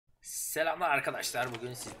Selamlar arkadaşlar.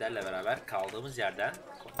 Bugün sizlerle beraber kaldığımız yerden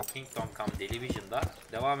Kingdom Come Delivision'da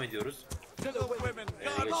devam ediyoruz.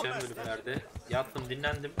 Geçen bölümlerde yattım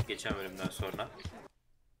dinlendim geçen bölümden sonra.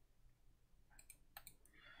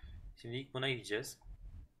 Şimdi ilk buna gideceğiz.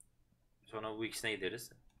 Sonra bu ikisine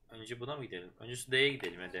gideriz. Önce buna mı gidelim? Önce Sude'ye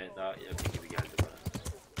gidelim. De daha yakın gibi geldi bana.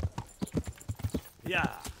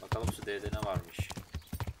 Ya. Bakalım Sude'de ne varmış.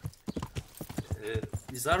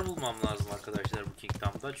 Bir zar bulmam lazım arkadaşlar bu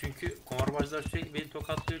Kingdom'da. Çünkü kumarbazlar sürekli beni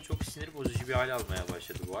tokatlıyor. Çok sinir bozucu bir hale almaya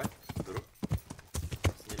başladı bu durum.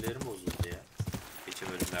 Sinirlerim bozuldu ya. Geçen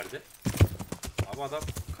bölümlerde. Ama adam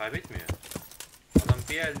kaybetmiyor. Adam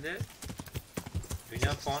bir elde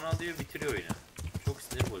dünya puanı alıyor, bitiriyor oyunu. Çok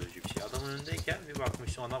sinir bozucu bir şey. Adamın önündeyken bir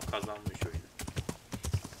bakmıştım adam kazanmış oyunu.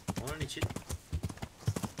 Onun için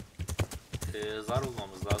zar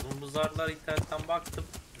bulmamız lazım. Bu zarlar internetten baktım.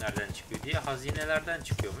 Nereden çıkıyor diye. Hazinelerden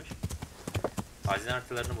çıkıyormuş. Hazine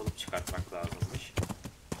haritalarını bulup çıkartmak lazımmış.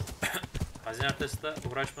 Hazine haritası da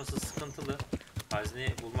uğraşması sıkıntılı.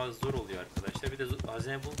 Hazine bulmak zor oluyor arkadaşlar. Bir de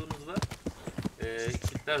hazine bulduğunuzda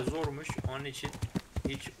kilitler zormuş. Onun için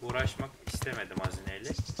hiç uğraşmak istemedim hazineyle.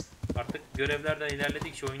 Artık görevlerden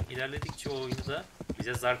ilerledikçe oyunda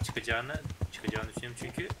bize zar çıkacağını düşünüyorum.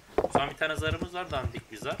 Çünkü şu an bir tane zarımız var.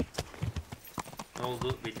 Dandik bir zar. Ne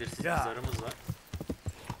oldu belirsiz bir zarımız var.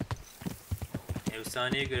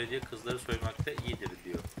 Efsaneye göre diyor kızları soymakta iyidir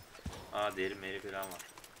diyor. Aa deri meri falan var.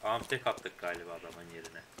 Amtek attık galiba adamın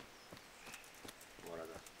yerine. Bu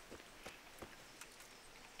arada.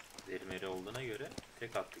 Deri meri olduğuna göre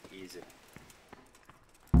tek attık easy.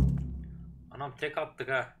 Anam tek attık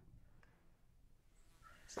ha.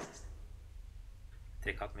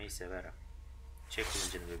 Tek atmayı severim. Çek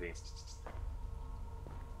kılıcını bebeğim.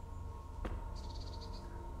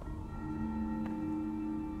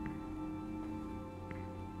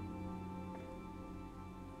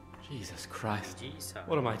 Jesus Christ.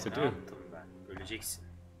 What am I to do? Öleceksin.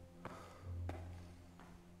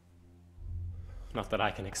 Not that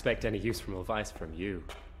I can expect any use from advice from you.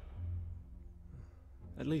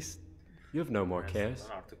 At least you have no more cares.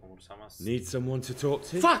 Need someone to talk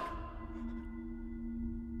to? Fuck!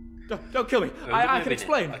 Don't kill me. I can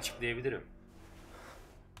explain. Açıklayabilirim.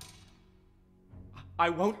 I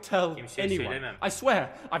won't tell anyone. I swear,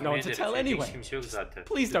 I've no one to tell anyway.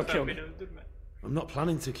 Please don't kill me. I'm not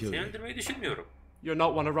planning to kill Seni you. öldürmeyi düşünmüyorum. You're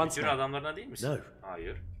not one of Bütün Runstone. adamlardan değil misin? No.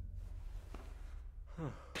 Hayır.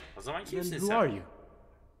 O zaman Then kimsin who sen? are you?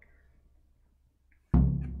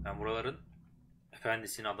 Ben buraların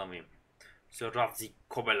efendisinin adamıyım. Sir Radzik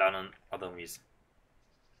Kobela'nın adamıyız.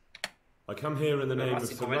 I come here in the name of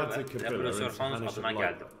Radzik Sir Kobela Radzik ve Kapilla Profesör and Fans Spanish adına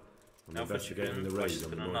geldim. I'm investigating the raid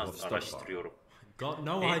on the North araştırıyorum. Got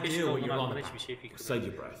no Neyin idea peşinde what olduğunu you're on hakkında about. hiçbir şey fikrim Save yok.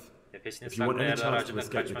 your breath. Nefesini If you want sakla any eğer chance to aracından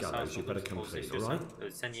escape the kaçma gallows, you better come olsa please, istiyorsan alright?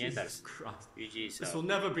 ölsen iyi edersin. Christ. Yüce İsa. This will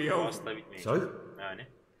never be Bu over. asla bitmeyecek. So? Yani.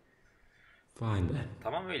 Fine then.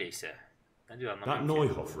 Tamam öyleyse. Ne diyor That anlamıyorum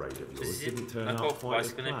ki. Neuhoff raid of yours Sizin didn't turn out Nakov quite as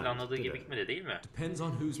baskını planned, planladığı did gibi it? gitmedi değil mi? Depends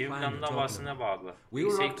on whose Kimin plan you're planından talking bahsine about. bağlı. We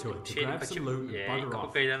were up to it to grab kaçıp some loot and bugger kapıp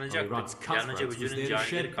off. eğlenecektik. Rod's Yalnızca cutthroats was vücudun there to canileri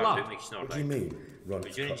shed katletmek blood. için What do you oradaydı. mean, Rod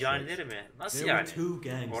Vücudun cutthroats? canileri mi? Nasıl There yani? were two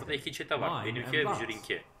gangs Orada there. iki çete var. Mine Benimki ve and Rod's.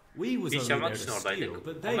 vücudunki. We was Biz only çalmak there için to oradaydık. steal,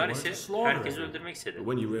 but they Onlar wanted to ise slaughter herkesi everyone. öldürmek istedi. But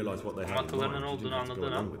when you realised what they Ama had in akıllarının mind, you olduğunu didn't have to go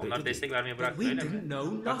anladığın an along with it, onlar did destek you? vermeyi But bıraktı we öyle didn't mi?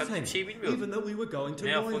 know Fakat nothing, hiçbir şey bilmiyorduk. even though we were going to Ne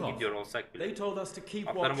yapıp Neuhoff. gidiyor olsak bile. They told us to keep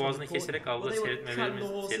Atların watch on boğazını the court. keserek Well, avluda they were cutting the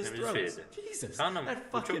horses' seyretmemizi throats. söyledi. Jesus, Tanrım that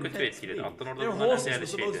bu çok fucking kötü hurts etkiledi. me. Atların orada Their bulunan en horses değerli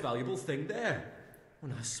was the most şeydi. valuable thing there.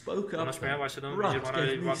 When I spoke up, Konuşmaya başladığım Rod önce bana öyle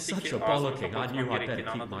gave bir me baktı such ki a ağzımı bollocking, I kapatmam knew I'd better gerektiğini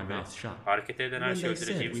keep my anladım ve mouth shut. hareket eden her When şeyi they said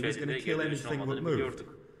öldüreceğimi we was going söylediğinde to kill geri dönüşün anything that olmadığını moved,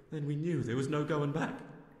 biliyorduk. then we knew there was no going back.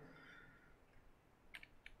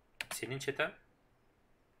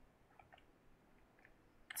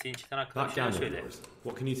 Senin çeten hakkında That bir şeyler gang of söyle. yours,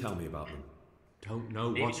 what can you tell me about them? Don't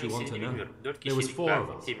know Ne what you want to bileyim know. bilmiyorum. 4 There was kişilik four ben,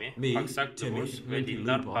 of us. Timmy, Me, Aksak Timmy, Dubus ve Minty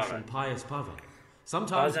Dindar Lubosh Pavel. and Pious Pavel.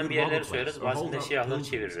 Sometimes Bazen we'd bir rob a yerleri place soyarız, or bazen hold de up silahları pilgrims.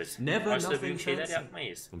 çeviririz. Never Başta nothing büyük şeyler fancy.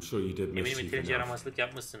 yapmayız. I'm sure you did Eminim mischief yeterince enough. yaramazlık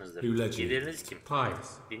yapmışsınızdır. Who led you? Lideriniz kim?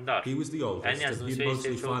 Pious. Dindar. He was the En oldest and yazdığını he'd söyleyip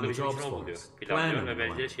mostly çoğunlukla find the bizim jobs için o for buluyor. us. Planlıyor Planning ve the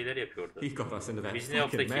benzeri way. şeyler yapıyordu. He got us into that Biz fucking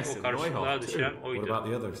Neop'taki mess o in karşılığa Neuhoff düşen too. What oydu. about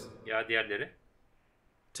the others? Ya diğerleri?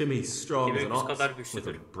 Timmy's strong as an Timmy'miz ox kadar with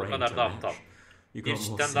güçlüdür. a O brain kadar to da match. aptal. You Bir got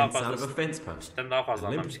more cidden daha sense out of a fazla fence post. cidden daha fazla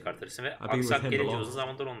And anlam Limpy. çıkartırsın ve I've been with aksak him the gelince longest. uzun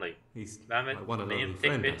zamandır ondayım. He's Ben ve my one and benim only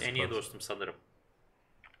tek friend, ve I en iyi suppose. dostum sanırım.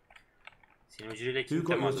 Sinirciyle Who kim got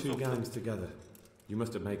your temasa two soktu? gangs together? You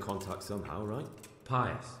must have made contact somehow, right?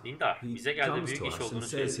 Pious. Dindar, He bize geldi comes büyük to iş us and olduğunu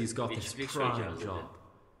says he's söyledi. got Bir this çiftlik prime soyacağız dedi. job.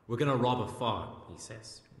 We're gonna rob a farm, he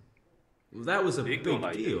says.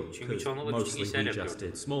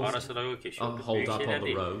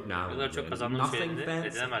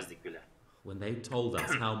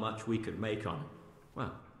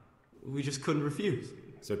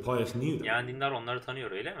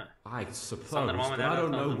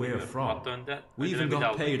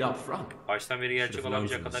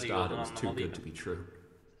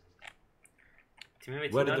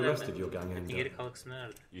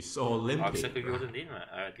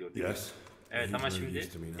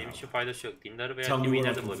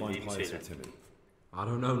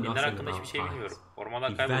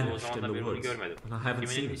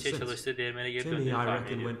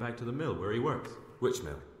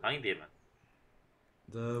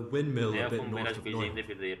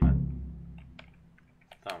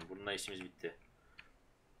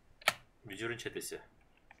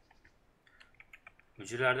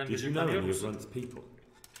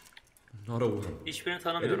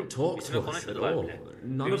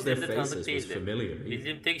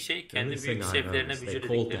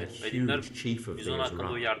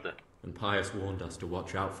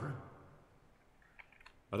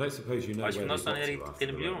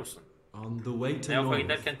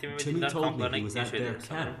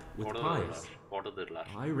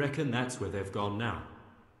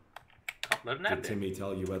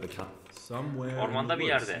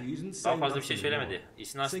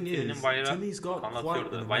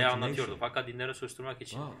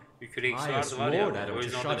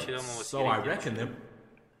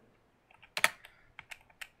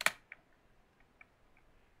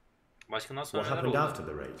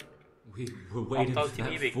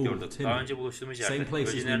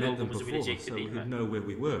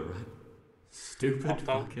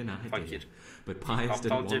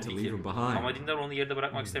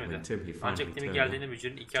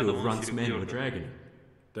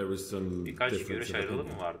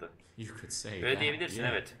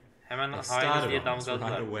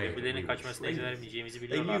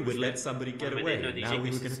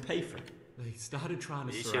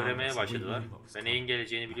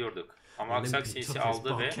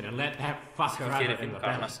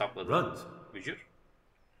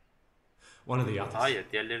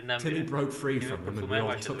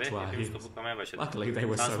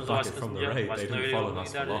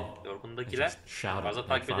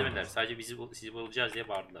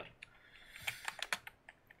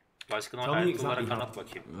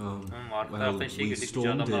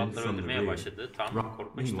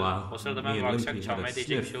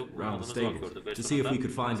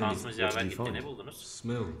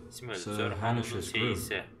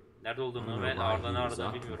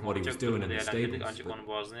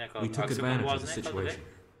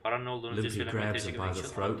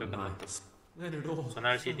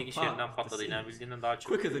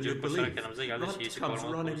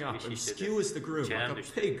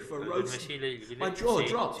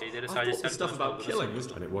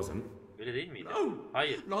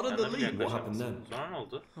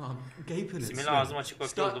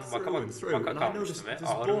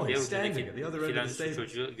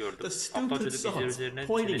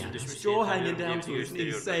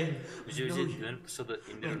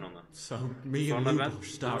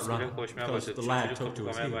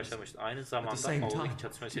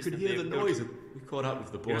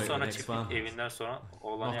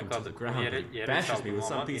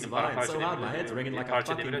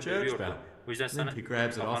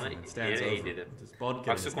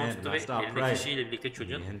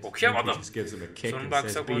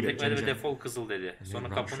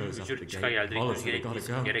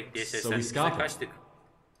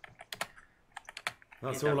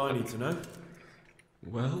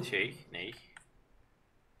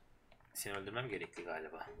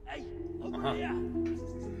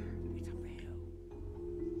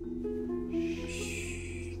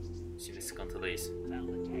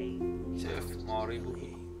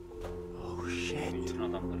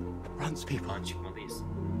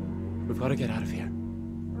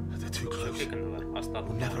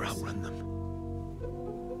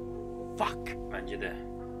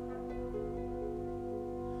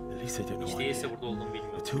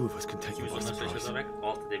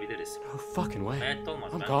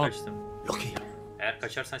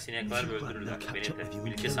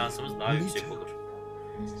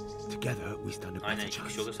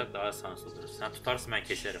 sonra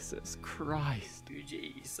keserim. Jesus Christ. Yüce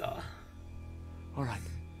İsa. All right.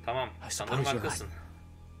 Tamam, I sanırım suppose you're haklısın.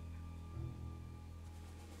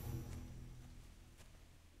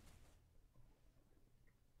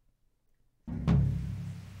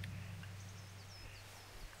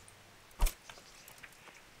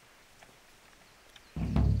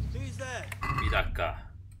 Who's there? Bir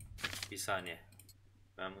dakika. Bir saniye.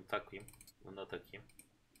 Ben bunu takayım. Bunu da takayım.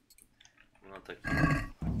 Bunu da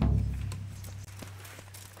takayım.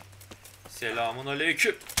 Selamun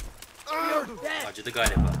aleyküm. Acıdı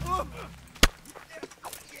galiba.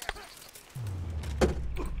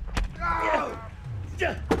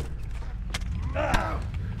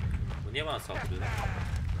 Bu niye bana saldırıyor?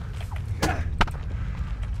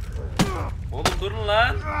 Oğlum durun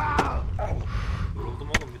lan. Yoruldum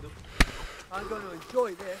oğlum, bir dur. I'm going to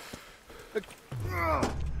enjoy this.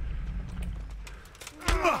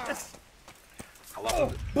 Allah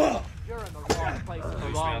You're in the wrong place at the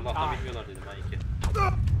Konuşmayı wrong Allah'tan time. bilmiyorlar dedim ben iki.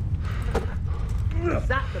 Is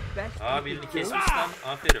that the best? Aa, birini kesmiş lan.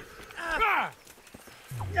 Aferin.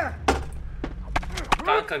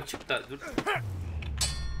 Kanka çık da dur.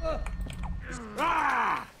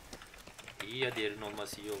 İyi ya, diğerinin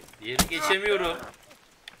olması iyi oldu. Diğerini geçemiyorum.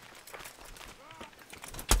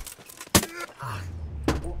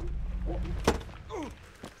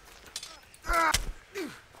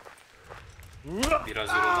 Biraz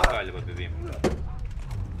yoruldum galiba bebeğim.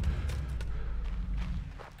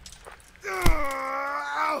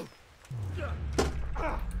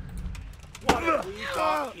 What have we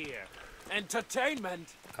got here? Entertainment?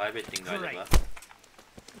 Kaybettin galiba.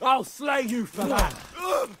 I'll slay you for that.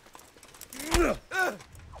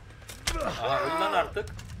 Aha, öl lan artık.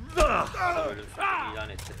 Aha, ölüm sonu ilan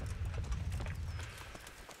etti.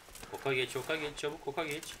 Oka geç, oka geç, çabuk oka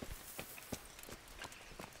geç.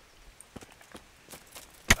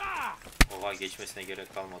 Oha, geçmesine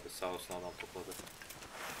gerek kalmadı, sağ olsun adam topladı.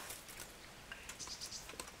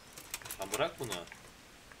 Lan bırak bunu.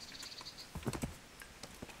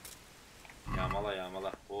 Yağmala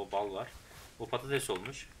yağmala. O bal var. O patates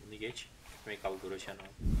olmuş. Bunu geç. Ekmek al, groşen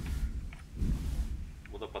al.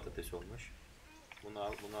 Bu da patates olmuş. Bunu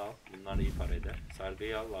al, bunu al. Bunlar iyi para eder.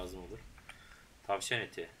 Sargıyı al, lazım olur. Tavşan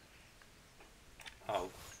eti. Al,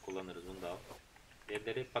 kullanırız, bunu da al.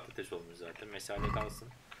 Diğerleri patates olmuş zaten. Mesale kalsın.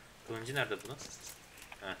 Kılıncı nerede bunun?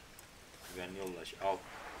 Heh. Güvenli yollaş. Al.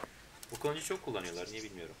 Bu kılıncı çok kullanıyorlar. Niye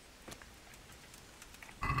bilmiyorum.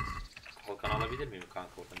 Kalkan alabilir miyim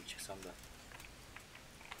kanka? Oradan bir çıksam da.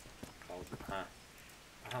 Kalkan. Ha.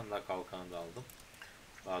 Aha da kalkanı da aldım.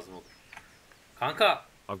 Lazım olur. Kanka.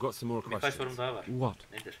 I've got some more Birkaç questions. sorum daha var.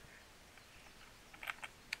 What? Nedir?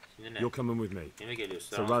 Şimdi ne? You're coming with me. Kime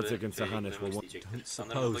geliyorsun? So Radzig and Sahanis will want... Don't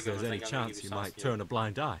suppose there's any chance you might turn a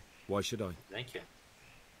blind eye. Why should I? Neden ki?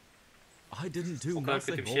 I didn't do O kadar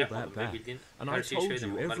kötü nothing bir şey all that yapmadım ve bad. bildiğin And her I şeyi told söyledim.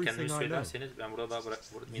 you Onlar everything kendiniz I know. söylerseniz ben burada daha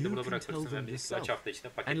beni You burada can tell bırakırsın. them Ben birkaç yourself. hafta içinde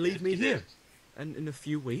And leave paketlenip me here. giderim. And in a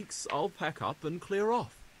few weeks, I'll pack up and clear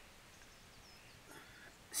off.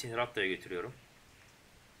 Seni Ratta'ya götürüyorum.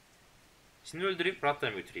 Seni öldüreyim,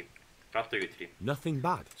 Ratta'ya götüreyim. Ratta'ya götüreyim. Nothing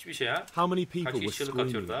bad. Hiçbir şey ha. How many Kaç people were kişi çığlık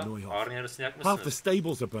screaming atıyordu at ha. Neuhof? Ağrın yarısını Half the yakmışsınız.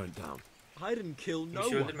 stables are burnt down. I didn't kill no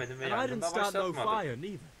Kimse one. öldürmedim ve And I didn't yangında start no başlatmadım. fire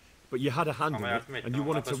neither. But you had a hand Ama in yardım it, ettim and you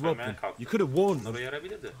ama wanted to hatta rob söylemeye them. kalktım. You could have warned them. Bunlara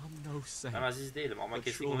yarabilirdi. I'm no saint. Ben aziz değilim ama But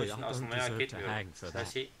kesinlikle onun surely için I don't asılmayı hak deserve to etmiyorum. hang for Her that.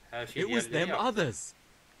 şey It was diğerleri them yaptı. others.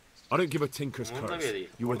 I don't give a tinker's Umurumda curse. bile değil.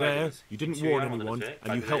 You were there, Oradaydınız. you didn't Kimseye warn yarmadınız anyone, ve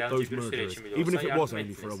and you kalbinize helped yalnızca those bir süre murderers, için bile even olsa if it was yardım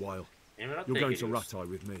only for a ettiniz. while. Benim You're Ratta'ya going to geliyorsun.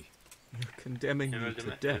 Rattay with me. You're condemning Hem me to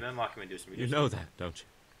öldürme, death. hem mahkum ediyorsun You biliyorsun. know that, don't you?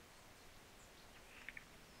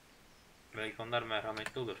 Belki onlar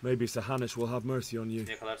merhametli olur. Maybe Sahanis will have mercy on you.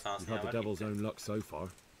 Ne kadar You've şanslı had the var devil's gitti. own luck so far.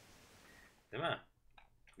 Değil mi?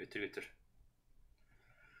 Götür götür.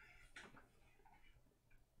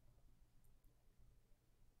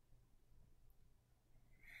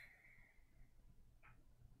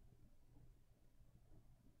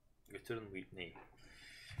 Götürün bu ipneyi.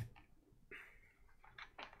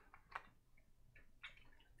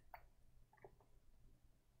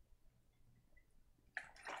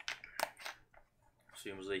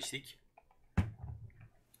 Suyumuzu da içtik.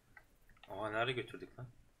 Ama nerede götürdük lan?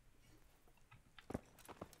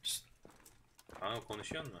 Şşt. Kanka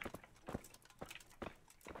konuşuyor musun?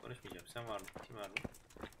 Konuşmayacağım. Sen var mı? Kim var mı?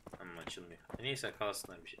 Ama açılmıyor. Neyse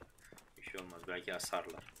kalsınlar bir şey. Bir şey olmaz. Belki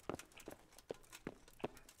asarlar.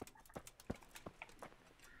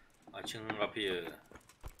 Açın kapıyı.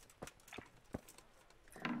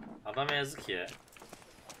 Adama yazık ya.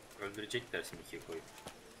 Öldürecekler şimdi ikiye koyup.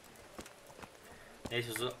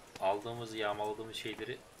 Neyse aldığımız, yağmaladığımız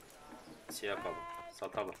şeyleri şey yapalım.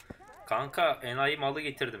 Satalım. Kanka enayi malı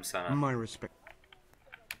getirdim sana. My respect.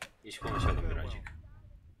 İş konuşalım birazcık.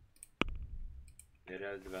 Deri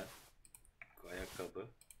eldiven. Ayakkabı.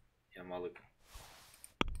 Yamalık.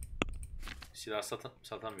 Silah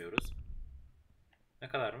satamıyoruz. Ne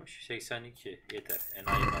kadarmış? 82. Yeter.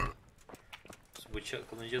 Enayi malı. Bıçak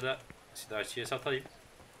kılınca da silahçıya satayım.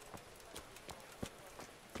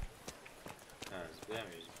 Ha,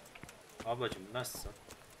 zıplayamıyoruz. Ablacım nasılsın?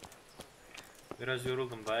 Biraz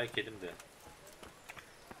yoruldum, dayak yedim de.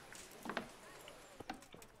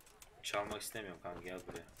 Çalmak istemiyorum kanka, gel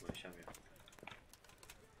buraya. Uğraşamıyorum.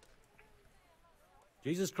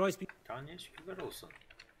 Jesus Christ. Tanrı'ya şükürler olsun.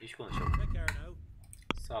 İş konuşalım.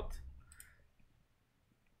 Sat.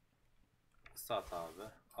 Sat abi.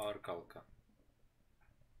 Ağır kalkan.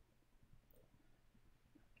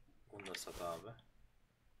 Bunu da sat abi.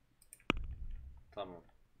 Tamam.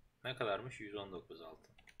 Ne kadarmış? 119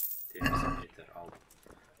 altın. Temiz, yeter, aldım.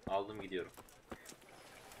 Aldım, gidiyorum.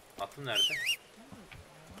 Atım nerede?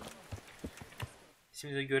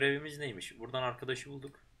 Şimdi de görevimiz neymiş? Buradan arkadaşı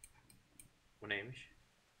bulduk. Bu neymiş?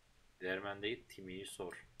 Dermen değil, Timmy'yi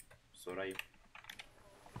sor. Sorayım.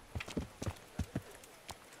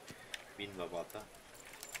 Bin baba ata.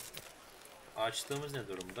 Açtığımız ne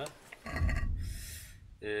durumda?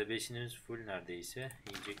 Besinimiz full neredeyse.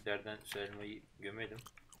 Yiyeceklerden elmayı gömelim.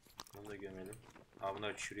 Bunu da gömelim. Aa,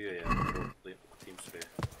 bunlar çürüyor ya. Okutayım şuraya.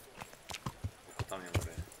 Okutamıyorum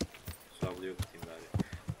oraya. Su ablayı okutayım bari.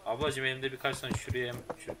 Ablacım elimde birkaç tane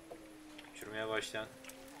çürümeye başlayan,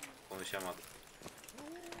 konuşamadım.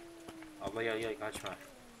 Abla gel kaçma.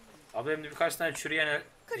 Abla elimde birkaç tane çürüyen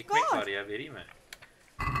ekmek var ya, vereyim mi?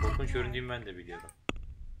 Korkunç göründüğümü ben de biliyorum.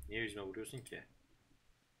 Niye yüzüme vuruyorsun ki?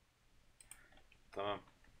 Tamam.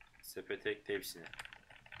 Sepete ekle hepsini.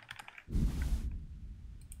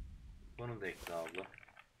 Bunu da ekle abla.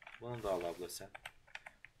 Bunu da al abla sen.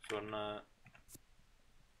 Sonra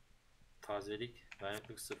tazelik,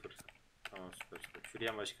 dayanıklık 0. Tamam, süper.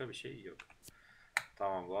 Çürüyen başka bir şey yok.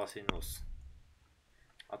 Tamam, bu senin olsun.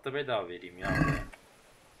 Hatta bedava vereyim ya.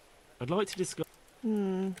 I'd like to discuss.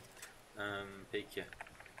 Peki.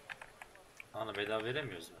 Ana bedava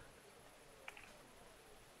veremiyoruz mu?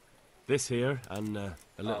 This here and a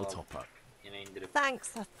little Al. top up. Yine indirip.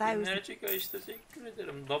 Thanks a thousand. Binlerce işte, teşekkür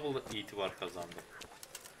ederim. Double itibar kazandım.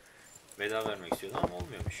 Bedava vermek istiyordum ama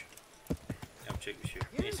olmuyormuş. Yapacak bir şey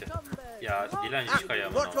yok. Neyse. Ya dilenci çık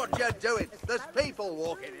ayağımdan. Watch what you're doing. There's people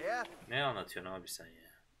walking here. Ne anlatıyorsun abi sen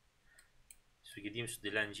ya? Gideyim şu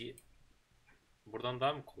dilenciyi. Buradan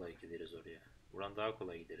daha mı kolay gideriz oraya? Buradan daha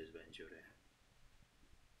kolay gideriz bence oraya.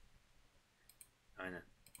 Aynen.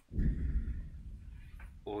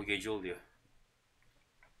 O gece oluyor.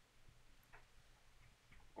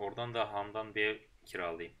 Oradan da Han'dan bir ev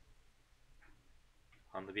kiralayayım.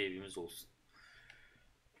 Han'da bir evimiz olsun.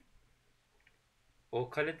 O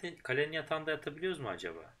kalenin yatağında yatabiliyoruz mu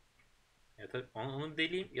acaba? Onu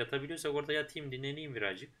deleyim. Yatabiliyorsak orada yatayım, dinleneyim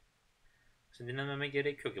birazcık. Şimdi dinlenmeme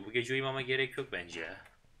gerek yok ya. Bu gece uyumama gerek yok bence ya.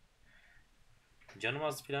 Canım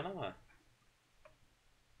az falan ama.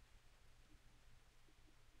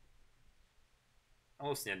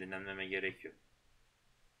 Olsun ya, dinlenmeme gerek yok.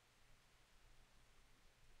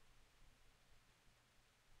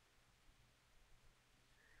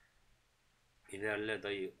 İlerle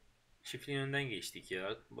dayı. Çiftliğin önünden geçtik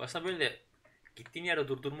ya. Aslında böyle gittiğin yere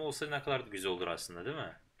durdurma olsa ne kadar güzel olur aslında, değil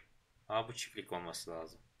mi? Aa, bu çiftlik olması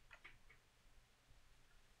lazım.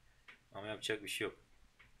 Ama yapacak bir şey yok.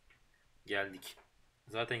 Geldik.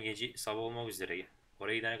 Zaten gece sabah olmak üzere.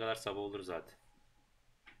 Oraya gidene kadar sabah olur zaten.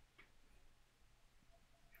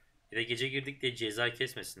 Bir de gece girdik diye ceza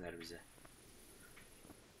kesmesinler bize.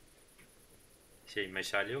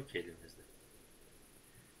 Meşale yok ki elimizde.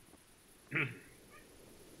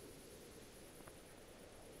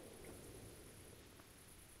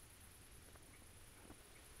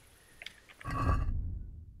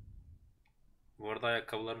 Bu arada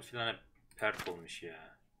ayakkabılarımız falan hep pert olmuş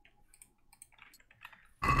ya.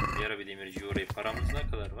 Bir ara bir demirci orayı. Paramız ne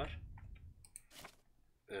kadar var?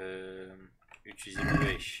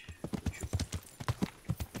 325.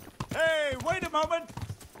 Hey, wait a moment.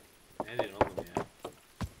 Ne diyorsun oğlum ya?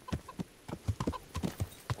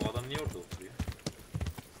 O adam niye orada oturuyor?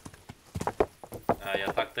 Ha,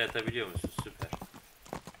 yatakta yatabiliyor musun? Süper.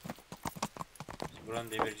 Şimdi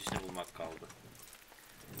buranın demircisini bulmak kaldı.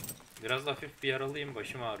 Biraz hafif bir yaralıyım.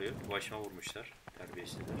 Başım ağrıyor. Başıma vurmuşlar.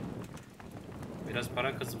 Terbiyesizler. Biraz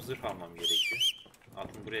para kazıp zırh almam gerekiyor.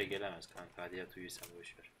 Atın buraya gelemez kanka. Hadi yat, uyuyorsan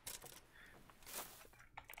boşver.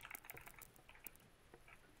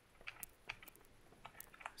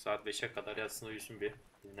 Saat 5'e kadar yatsın, uyusun bir.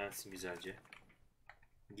 Dinlensin güzelce.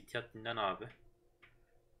 Git yat, dinlen abi.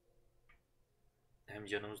 Hem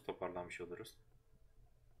canımızı toparlamış oluruz.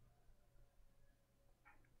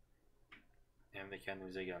 Hem de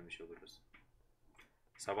kendimize gelmiş oluruz.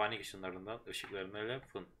 Sabahleyin ışıklarıyla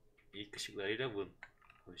fın. İlk ışıklarıyla vın.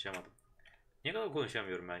 Konuşamadım. Ne kadar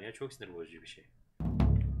konuşamıyorum ben ya. Çok sinir bozucu bir şey.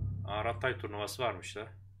 Aa, Rattay turnuvası varmış da.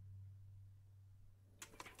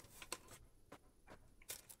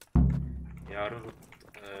 Yarın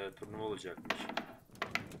turnuva olacakmış.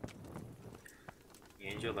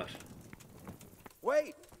 Gencolar.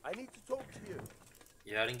 Wait, I need to talk to you.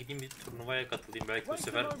 Yarın gideyim bir turnuvaya katılayım. Belki bu Wait a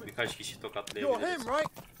sefer moment. birkaç kişi You're tokatlayabiliriz. him,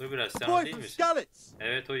 right? Dur biraz, sen o Boy değil from misin? Skalitz.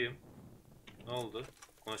 Evet oyum. Ne oldu?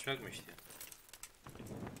 Konuşmak mı işte?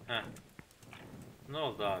 Heh. Ne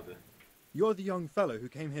oldu abi? You're the young fellow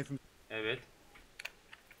who came here from... Evet.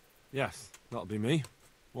 Yes, that'll be me.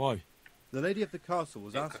 Why? The lady of the castle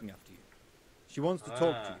was asking after you. She wants to talk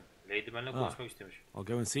to you. Leydimenle Ha. konuşmak istemiş. I'll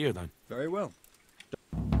go and see her then. Very well.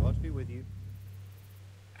 God be with you.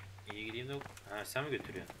 İyi gideyim de... Ha, sen mi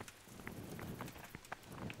götürüyorsun?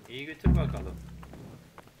 İyi götür bakalım.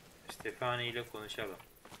 Stefani ile konuşalım.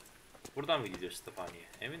 Buradan mı gidiyoruz Stefani'ye?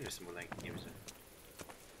 Emin misin buradan gittiğimize?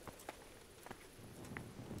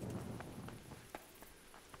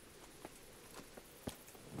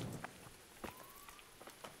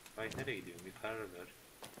 Ay nereye gidiyorum? Bir karar ver.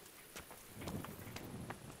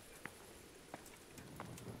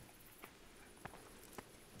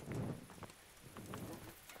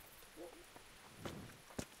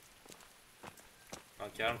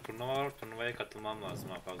 Bak yarın turnuva var. Turnuvaya katılmam lazım.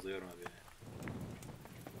 Ha, fazla yorma beni.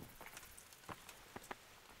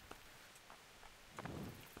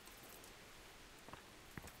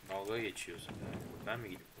 Dalga geçiyorsun yani. Ben mi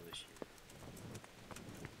gidip konuşayım?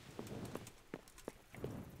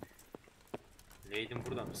 Leydim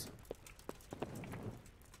burada mısın?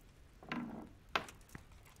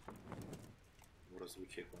 Burası bu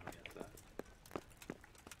kekonun yatağı.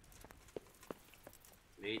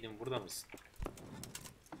 Leydim burada mısın?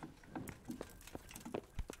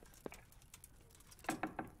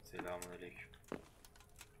 Selamünaleyküm.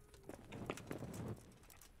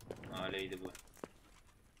 Aa Leydi bu.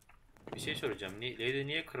 Bir şey soracağım. Leydi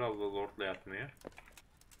niye krallı lordla yatmıyor?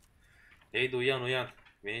 Leydi uyan uyan.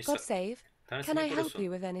 Beni God save. Tanrısını Can I help korusun.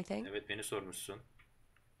 you with anything? Evet beni sormuşsun.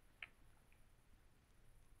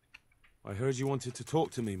 I heard you wanted to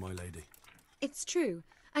talk to me, my lady. It's true.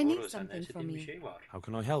 I need Doğru, senden something from istediğim bir you. şey var.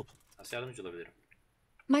 How can I help? Nasıl yardımcı olabilirim?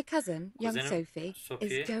 My cousin, young Kuzenim Sophie,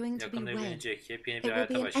 Sophie is going to be yakında wed. evlenecek. Yepyeni It bir will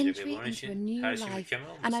be hayata an başlayacak ve entry bunun into a için new her şey life, mükemmel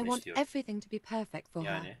and I olmasını want istiyorum. everything to be perfect for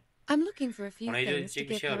her. Yani I'm looking for a few ona hediye things to edecek bir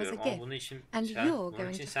give şey her as a arıyorum ama gift, bunun için and sen, you're bunun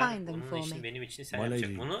going için to sen, find them bunun for için me. benim için sen My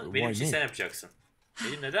yapacaksın. lady, Bunu why benim için me? sen yapacaksın.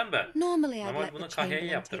 Dedim neden ben? Normally I'd Normal let bunu the Kahya'ya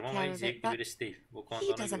chamberlain yaptırım take ama care of it, zevkli but birisi değil. Bu konuda he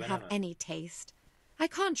ona doesn't have güvenemem. any taste. I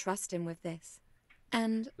can't trust him with this.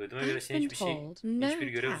 And Duyduğuma göre I've senin been hiçbir şey, told no hiçbir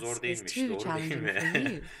görev zor task is değilmiş. too Doğru değil challenging mi?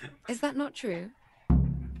 for you. Is that not true?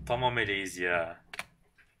 Tamam eleyiz ya.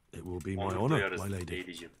 It will be my Onur honor, duyarız my lady.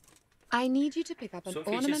 Lady'cim. I need you to pick up an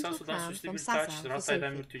Sophie için ornamental Sassu'dan crown süslü from bir taç, Sasau for Ratay'dan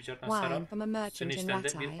Sophie, bir tüccardan wine sarap, from a merchant in Süniş'ten de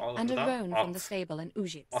bir Ratay, and a alımdan roan from the at. stable in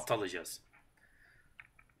Ujits. At alacağız.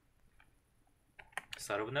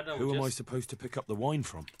 Sarabı nereden Who am I bulacağız? supposed to pick up the wine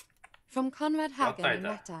from? From Conrad Hagen in Ratay'da.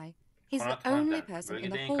 Ratay. He's Konrad the only Hagen, person in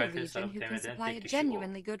bölgede the en whole kaliteli region sarabı who can temin eden supply a tek kişi bu.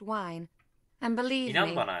 genuinely good wine. And believe İnan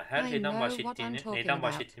me, bana, her I şeyden know what I'm bahsettiğini, talking neyden about.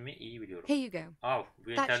 bahsettiğimi iyi biliyorum. Here you go. Al, bu That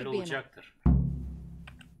yeterli should be enough. olacaktır.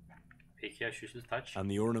 Peki ya süslü taç? And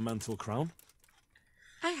the ornamental crown?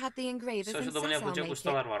 I had the engravers in Sassu'da bunu Sasau yapılacak make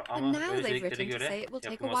ustalar it, var and ama now they've özelliklere written to say göre it will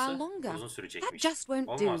take a while yapılması longer. uzun That sürecekmiş. just won't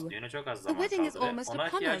Olmaz, do. düğüne çok az The zaman wedding is kaldı ve almost ona upon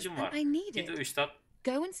us, ihtiyacım and var. I need Git it. üstad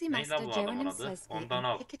Go and see Neydi Master lan bu Joan adamın and adı? Sesky Ondan and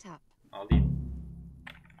al. pick it up. alayım.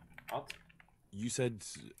 At. You said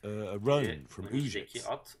a roan from Önümüzdeki Ujits.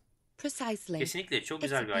 at. Precisely. Kesinlikle çok It's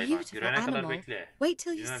güzel a bir hayvan. beautiful Görene kadar animal. bekle. Wait till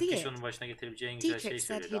you Bilmem see kişi it. onun başına getirebileceği en güzel şeyi Dietrich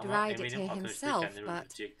said söyledi he'd ama ride it eminim here atın üstüne himself, kendini but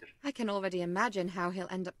öldürecektir. I can already imagine how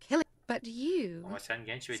he'll end up killing. But you, Ama sen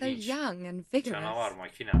genç ve so dinç. young and Canavar, vigorous.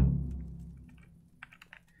 makina.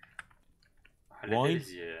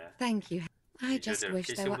 Hallederiz ya. Thank you. I Rica just ederim. wish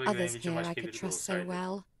Keşke there burada were others güvenebileceğim here I başka could biri de trust so olsaydı.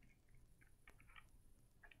 well.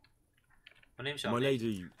 Bu neymiş My abi?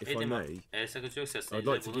 lady, if I Lady may, eğer sakınca yoksa I'd size like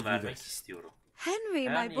to give bunu you vermek this. istiyorum. Henry,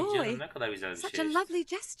 Her my canım boy. ne kadar güzel bir Such şey. a lovely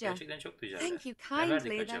gesture. Gerçekten çok güzel. Thank you Ne verdik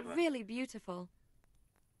kindly. They're acaba? really beautiful.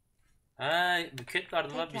 Ha, buket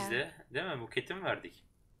vardı lan Take care. bizde. Değil mi? Buketi mi verdik?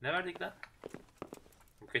 Ne verdik lan?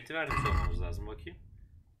 Buketi vermiş olmamız lazım. Bakayım.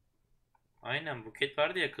 Aynen buket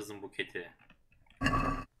vardı ya, kızın buketi.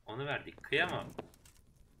 Onu verdik. Kıyamam.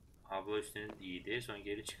 Abla üstünü giydi. Sonra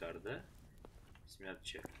geri çıkardı. Bismillah.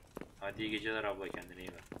 Hadi iyi geceler abla, kendine iyi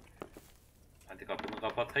bak. Hadi kapımı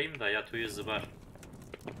kapatayım da yat uyu zıbar.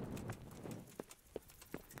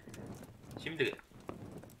 Şimdi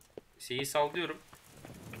şeyi sallıyorum.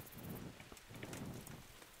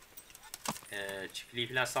 Çiftliği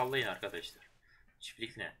falan sallayın arkadaşlar.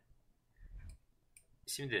 Çiftlik ne?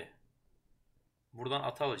 Şimdi buradan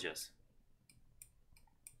atı alacağız.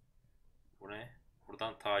 Bu ne?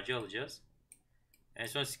 Buradan tacı alacağız. En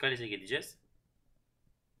son Skaliz'e gideceğiz.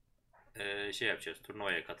 şey yapacağız.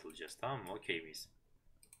 Turnuvaya katılacağız. Tamam mı? Okey miyiz?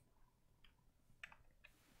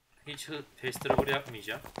 Hiç fast travel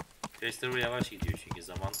yapmayacağım. Fast travel yavaş gidiyor çünkü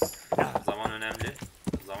zaman önemli.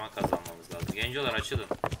 Zaman kazanmamız lazım. Gencolar açılın.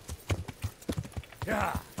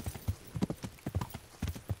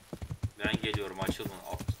 Ben geliyorum, açılın.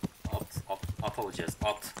 At alacağız.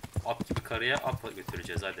 At gibi karıya at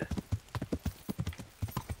götüreceğiz hadi.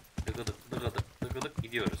 Dıgıdık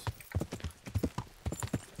gidiyoruz.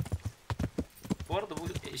 Bu arada bu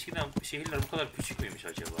eskiden şehirler bu kadar küçük müymüş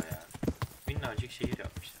acaba ya? Minnacık şehir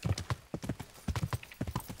yapmışlar.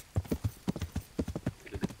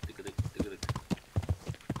 Dıgıdık.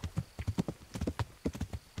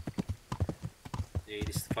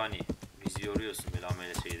 Lady Stefani, bizi yoruyorsun, böyle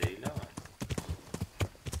amele şey değil ama.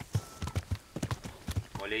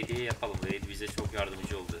 O Lady'yi yapalım. Lady bize çok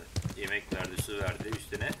yardımcı oldu. Yemek verdi, su verdi.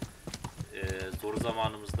 Üstüne zor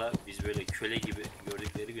zamanımızda biz böyle köle gibi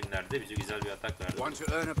gördükleri günlerde bize güzel bir atak verdi.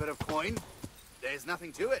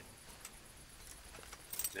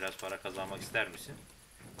 Biraz para kazanmak ister misin?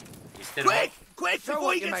 İsterim. Quick,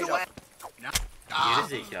 before he gets away! Geri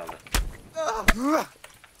zekalı.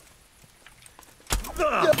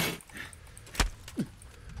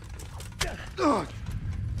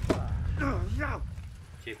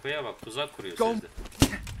 Keko'ya bak, tuzak kuruyor sizde.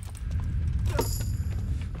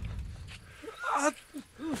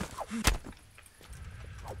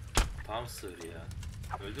 Tam sığır ya.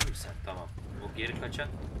 Öldün mü sen? Tamam. O geri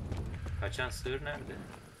kaçan sığır nerede?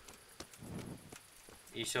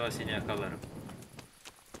 İnşallah seni yakalarım.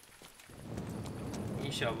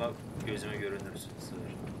 İnşallah gözüme görünürsün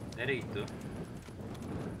sığır. Nereye gitti o?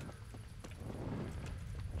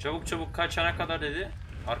 Çabuk kaçana kadar dedi.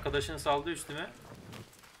 Arkadaşını saldı üstüme.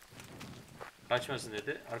 Kaçmasın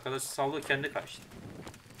dedi. Arkadaşı saldı, kendi kaçtı.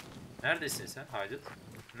 Neredesin sen haydut?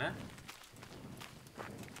 Ne?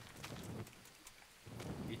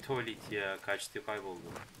 İtolit ya, kaçtı, kayboldu.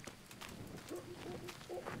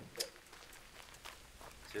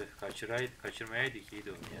 Kaçırmayaydık,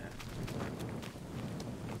 iyiydi onu ya.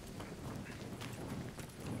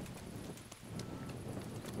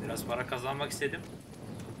 Biraz para kazanmak istedim.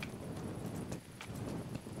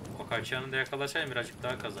 O kaçanı da yakalasaydım birazcık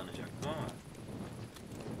daha kazanacaktım ama.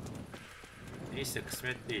 Neyse,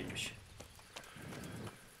 kısmet değilmiş.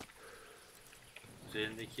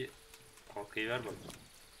 Üzerindeki halkayı ver bakayım.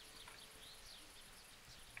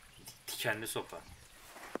 Dikenli sopa.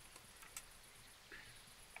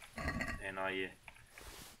 Enayi.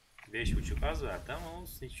 5,5 az verdi ama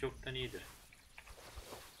olsun, hiç yoktan iyidir.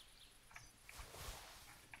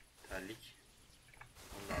 Terlik.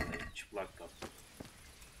 Bundan da çıplak kal.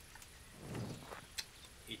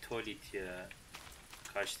 İtolit ya.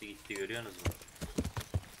 Kaçtı gitti, görüyorsunuz mu?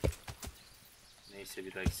 Neyse,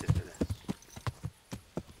 bir dahaki sefere.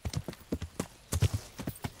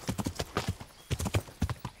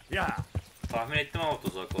 Ya. Tahmin ettim ama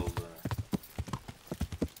tuzak olduğunu.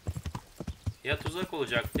 Ya tuzak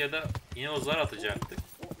olacaktı ya da yine o zar atacaktık.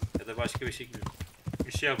 Ya da başka bir şekilde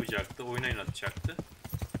bir şey yapacaktı. Oyuna inatacaktı.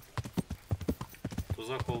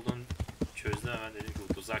 Tuzak olduğunu çözdüm, hemen dedim ki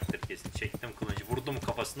bu tuzaktır kesin. Çektim kılıncı. Vurdum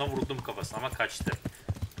kafasına ama kaçtı.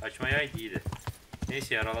 Kaçmayaydı iyiydi.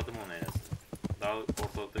 Neyse, yaraladım onu en azından. Daha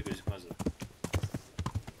ortalıkta gözükmez o.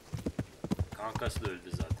 Kankası da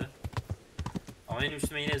öldü zaten. Ama benim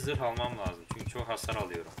üstüme yine zırh almam lazım. Çünkü çok hasar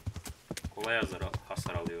alıyorum. Kolay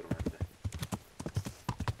hasar alıyorum hem de.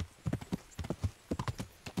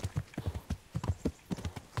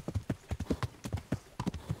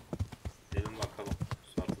 Dedim bakalım.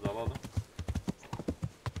 Suat'ı da alalım.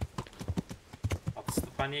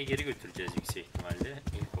 Stefani'ye geri götüreceğiz yüksek ihtimalle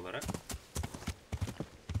ilk olarak.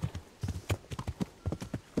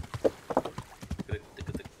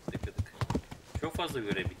 Tıkıdık. Çok fazla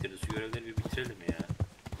görev bitirdi. Şu görevleri bir bitirelim ya.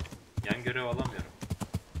 Yan görev alamıyorum.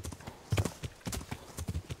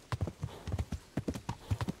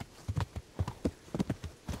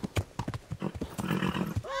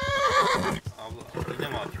 Abla yine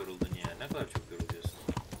mi at yoruldun ya? Ne kadar çok yoruluyorsun.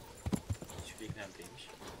 Çiftlik neredeymiş?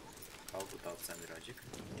 Kalk da sen birazcık.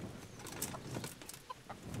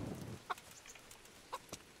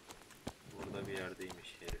 Burada bir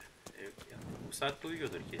yerdeymiş herif. Evet ya. Bu saatte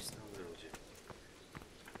uyuyordur kesin, olur olacak.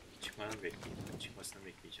 Çıkmasını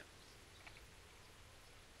bekleyeceğim.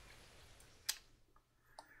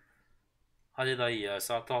 Hadi dayı ya,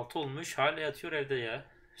 saat 6 olmuş, hala yatıyor evde ya.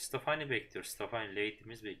 Stefani bekliyor. Stefani,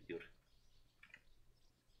 leydimiz bekliyor.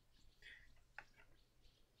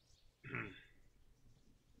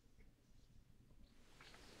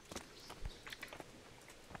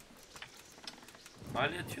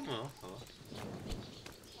 Hala yatıyor mu o?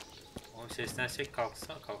 O seslensek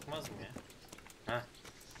kalkmaz mı ya? Heh.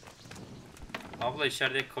 Abla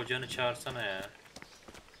içerideki kocanı çağırsana ya.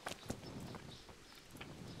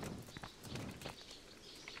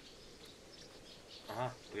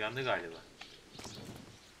 Aha uyandı galiba.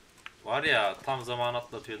 Var ya tam zaman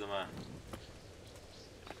atlatıyordum ha.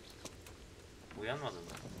 Uyanmadın mı?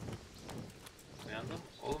 Uyandım.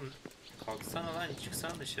 Oğlum kalksana lan,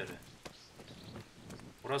 çıksana dışarı.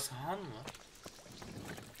 Burası han mı?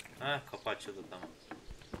 Ha kapı açıldı, tamam.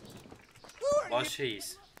 Baş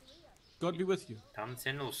reis. God be with you. Tam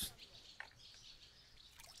senin olsun.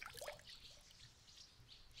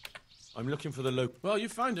 I'm looking for the local. Well, you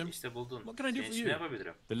found him. İşte buldun. What can I do Senin for için you? ne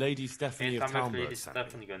yapabilirim? The Lady Stephanie Beni of tam Lady Townburg sent me.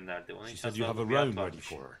 Stephen'i gönderdi. Onun She için said you have a bir ad room ready varmış.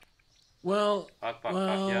 for her. Well, Bak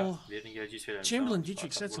ya. Birinin geleceği söylemiş. Chamberlain ama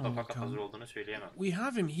Dietrich said burada someone fakat would hazır come. olduğunu söyleyemem. We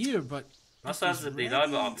have him here, but Nasıl if he's hazır değil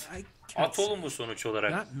abi, ready, at. I At can't oğlum bu sonuç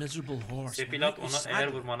olarak. That miserable horse. Sefil will at make me ona eğer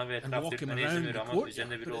sad vurmana ve and etraf walk him dürtmene izin around veriyor the ama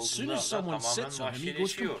üzerinde courtyard, biri but as soon olduğunda as someone tamamen sits on him, he goes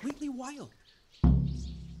vahşileşiyor. completely wild.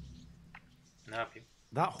 Ne yapayım?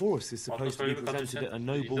 That horse is Atla supposed to be söyle bir presented at a kadınsan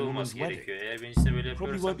noble dilde woman's olması wedding. gerekiyor. Eğer ben size böyle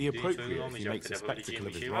Probably yapıyorsam won't be düğün soyu appropriate if he makes olmayacaktır. a spectacle Yapabileceğim of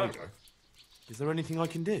bir his şey var mı? rider. Is there anything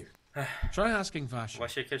I can do? Try asking Vasha.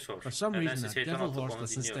 Başheker sor. For some Nedense reason, that şeytan devil atıp horse onu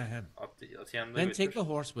listens to dinliyor. him. Atı yanında Then take götür. the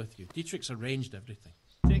horse with you. Dietrich's arranged everything.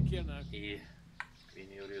 Take care now. İyi.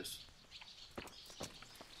 Beni yoruyorsun.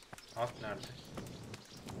 At nerede?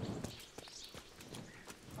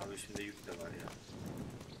 Abi şimdi yük de var ya.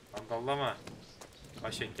 Lan dallama.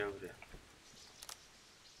 Başhek gel buraya.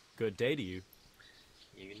 Good day to you.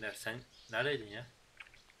 İyi günler. Sen neredeydin ya?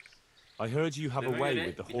 I heard you have a Duyuma way göre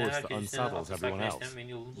with the binen horse that herkesin unsaddles everyone else. sakinleştiren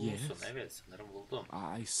beni yolunu Yes. bulursun. Evet sanırım buldum.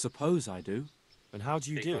 I suppose I do. And how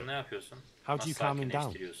do you Peki do onu it? ne yapıyorsun? How do you Nasıl calm him down?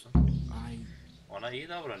 sakinleştiriyorsun? I Ona iyi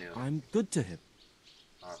davranıyorum. I'm good to him.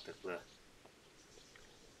 Mantıklı.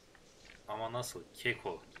 Ama nasıl?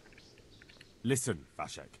 Keko. Listen,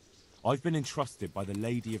 Vashek. I've been entrusted by the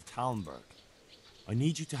Lady of Talmberg. I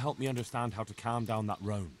need you to help me understand how to calm down that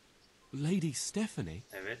roan. Lady Stephanie?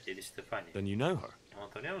 Evet, Lady Stephanie. Then you know her. Onu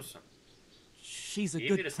tanıyor musun? She's a İyi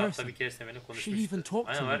good birisi, hatta person. bir keresinde benimle She konuşmuştu. even talked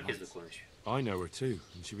to Aynen, me herkesle once. konuşuyor. I know her too,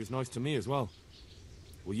 and she was nice to me as well.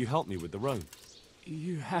 Will you help me with the roan?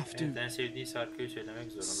 You have to Evet, en sevdiği şarkıyı söylemek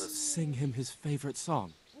zorundasın. sing him his favorite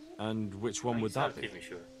song. And which one Hangi would that be?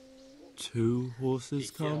 şarkıymış o? Two horses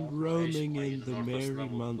İki come o, roaming ayın in the ortasında merry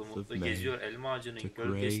mutlu month of mutlu May geziyor elma ağacının to graze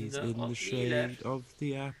gölgesinde in the atlı iyiler. shade of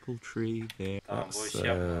the apple tree there. Tamam, bu That's, işi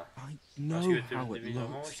yapma. I Nasıl know götürdüğünü how de it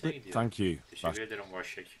bilmiyorum ama looks, hoşuna but gidiyor. Thank you. Teşekkür ederim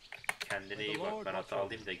Başek. Kendine iyi bak. Ben atı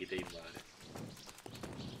alayım da gideyim bari.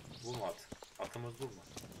 Bu mu at? Atımız bu mu?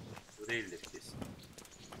 Bu değildir kesin.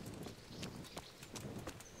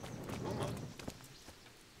 Bu mu?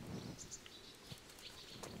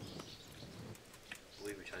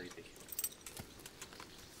 Buymuş, hadi gidelim.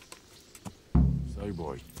 So,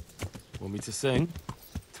 boy, want me to sing?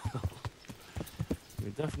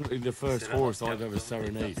 You're definitely the first horse I've ever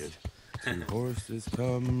serenaded. Two horses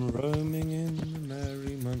come roaming in the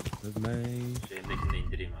merry month of May. Şeyimdekini de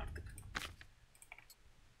indireyim artık.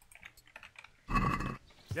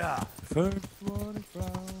 First one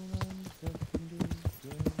frown and second is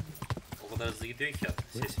gray. O kadar hızlı gidiyor ki at.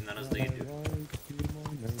 Sesimden hızlı gidiyor. Well,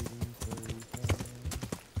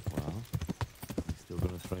 you still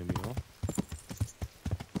gonna throw me off?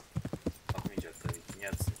 Atmayacak tabii ki. Niye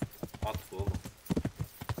atsın? At bu oğlum.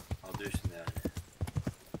 Adı üstünde yani.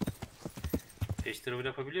 Fast travel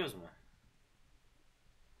yapabiliyoruz mu?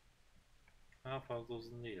 Ha, fazla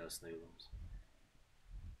uzun değil aslında yolumuz.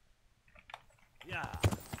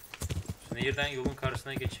 Şu nehirden yolun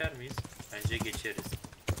karşısına geçer miyiz? Bence geçeriz.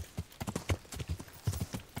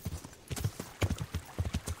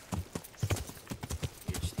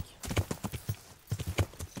 Geçtik.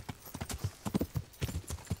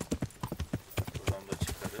 Buradan da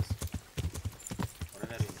çıkarız. O ne,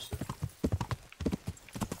 nereymiş lan?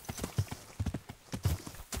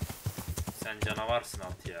 Sen canavarsın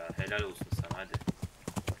at ya. Helal olsun sana, hadi.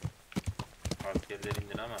 Farklı yerlere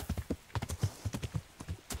indin ama.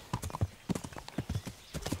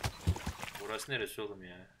 Burası neresi oğlum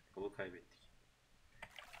ya? Yolu kaybettik.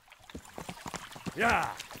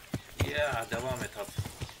 Ya devam et at.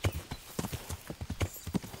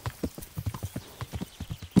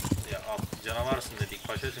 Ya at, canavarsın dedik,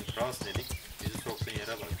 paşasın, kralsın dedik. Bizi soktuğun yere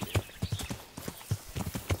bak ya.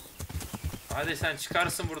 Hadi sen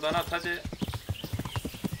çıkarsın buradan, at hadi.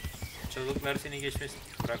 Çalılıklar seni geçmesi,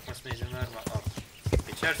 bırakmasına izin verme, at.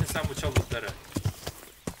 Geçersin sen bu çalılıkları.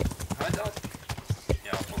 Hadi at.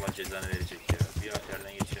 Ya Allah cezanı verecek ya. Bir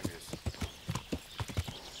yerden geçemiyorsun.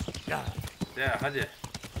 Ya hadi.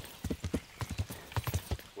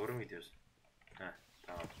 Doğru mu gidiyorsun? Heh,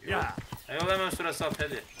 tamam. Yol hemen sırası at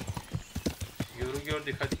hadi. Yoru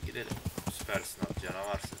gördük hadi gidelim. Süpersin abi,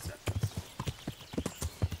 canavarsın sen.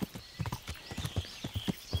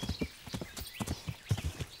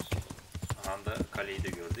 Anda kaleyi de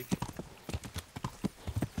gördük.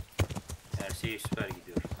 Her şey süper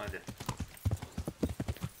gidiyor. Hadi.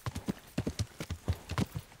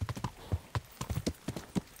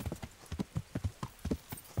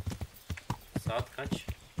 Saat kaç?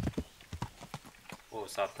 O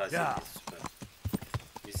saat taze süper.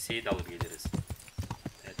 Biz şeyi de alır geliriz.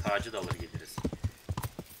 Tacı da alır geliriz.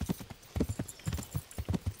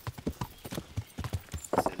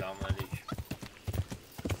 Selamünaleyküm.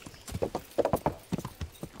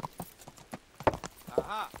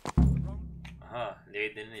 Aha,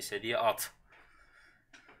 Lady'nin istediği at.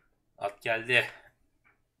 At geldi.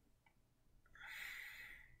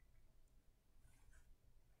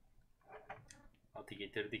 Atı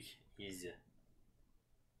getirdik. Easy.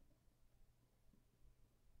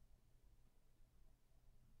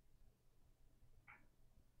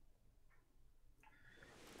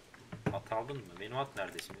 At aldın mı? Benim at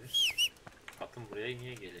nerede şimdi? Atım buraya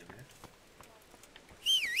niye gelemiyor?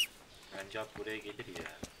 Bence at buraya gelir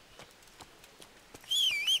ya.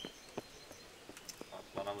 At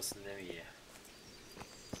bana mısın demiyor.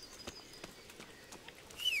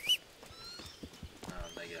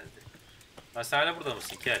 Ha da geldi. Ha sen hala burada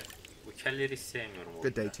mısın Kel? Bu kelleri hiç sevmiyorum orada.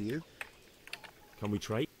 Good day to you. Can we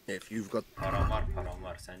trade? If you've got... Param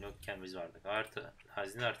var. Sen yokken biz vardık.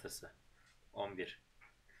 Hazine haritası. 11.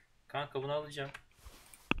 Kanka bunu alacağım.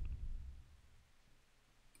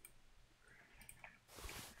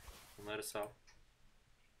 Bunları sal.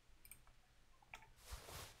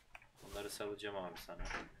 Bunları salacağım abi sana.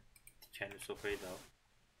 Dikenli sopayı da al.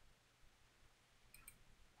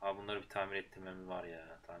 Abi bunları bir tamir ettirmem var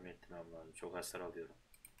ya. Tamir ettirmem lazım. Çok hasar alıyorum.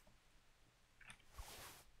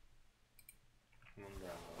 Bunu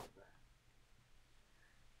da al abi.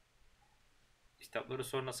 Kitapları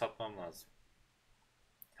sonra satmam lazım.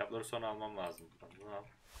 Kitapları sonra almam lazım. Bunu al.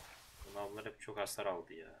 Bunu al. Bunlar hep çok hasar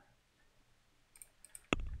aldı ya.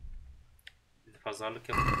 Bir pazarlık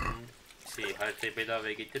yapıp haritayı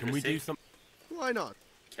bedavaya getirirsek. Why not?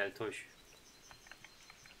 Keltoş.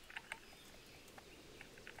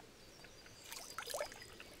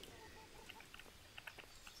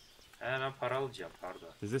 Ben para alacağım,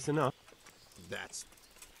 pardon. Is this enough? That's...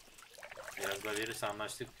 Biraz da verirse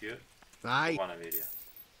anlaştık diyor. Right. Bana veriyor.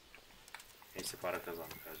 Neyse para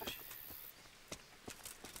kazandık kardeşim.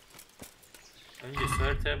 Önce şu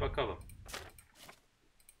haritaya bakalım.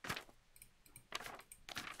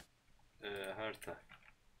 Harita.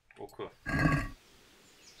 Oku.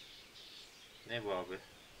 Ne bu abi?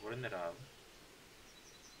 Burası nere abi?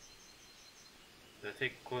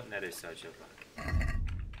 Retekko neresi acaba?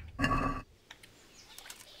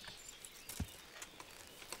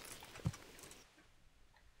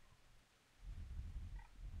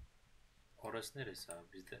 Orası neresi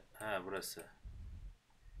abi bizde? Ha burası.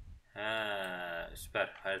 Ha süper.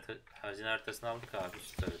 Hazine haritasını aldık abi,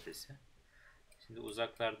 süper ötesi. Şimdi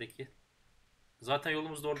uzaklardaki zaten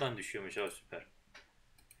yolumuz da oradan düşüyormuş ha, süper.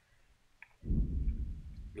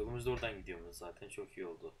 Yolumuz da oradan gidiyormuş zaten, çok iyi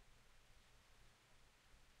oldu.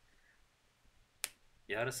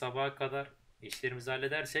 Yarın sabaha kadar işlerimizi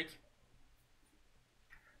halledersek,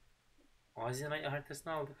 hazine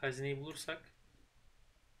haritasını aldık. Hazineyi bulursak,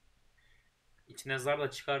 içine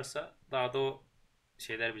zarla çıkarsa daha da o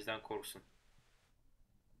şeyler bizden korksun.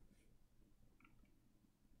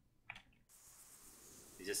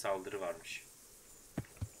 Bize saldırı varmış.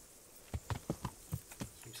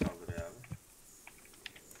 Kim saldırıyor abi?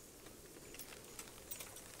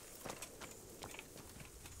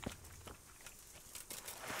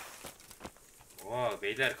 Oo,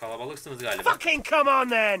 beyler kalabalıksınız galiba. Fucking come on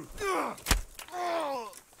then!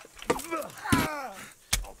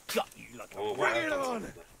 Oo, bring it on!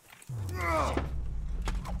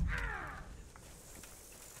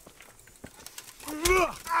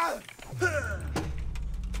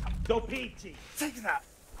 Take that!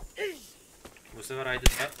 Bu sefer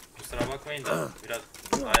Aydın'dan kusura bakmayın da biraz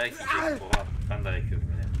dayak yiyeceğiz. Oha, ben dayak yiyorum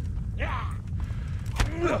yine.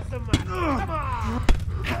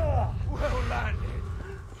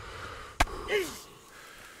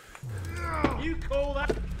 You call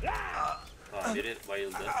that? Tamam, biri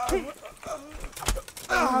bayıldı.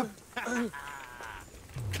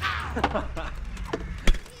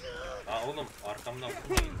 Aa oğlum, arkamdan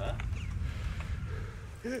vurmayın da.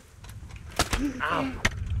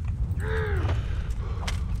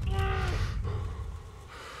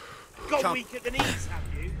 Got weak at the knees,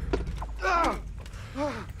 have you?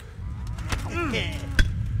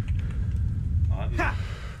 Abi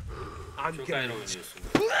Çok ayrı oynuyorsun.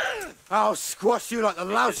 I'll squash you like the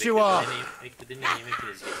louse you are. Bekle dinleyin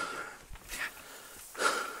hepiniz geçeceğim.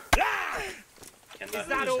 Kendi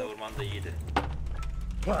arkadaşına vurman da iyiydi.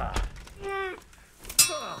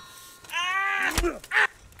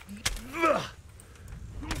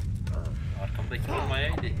 Arkamdaki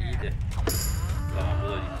vurmayaydı iyiydi. Tamam bu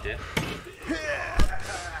da gitti.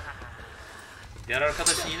 Diğer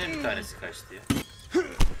arkadaşın yine bir tanesi kaçtı ya.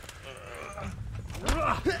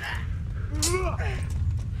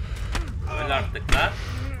 Öl artık lan.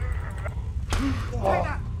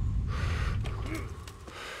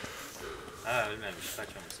 Ha ölmemiş,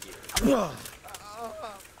 kaçmaması iyi.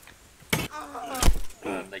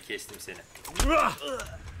 Ben de kestim seni.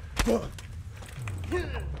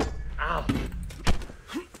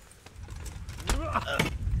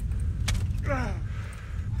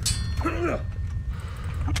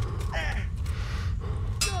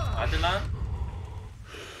 Hadi lan.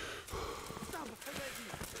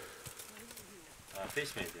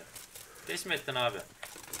 Ateş mi ediyor? Ateş mi ettin abi?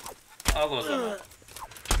 Al o zaman.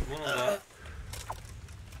 Bunu da.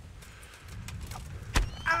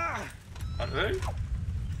 Lan öl.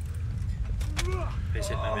 Peş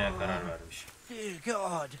etmemeye karar vermiş.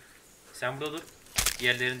 Sen burada dur.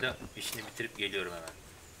 Diğerlerinde işini bitirip geliyorum hemen.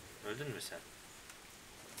 Öldün mü sen?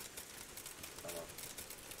 Tamam.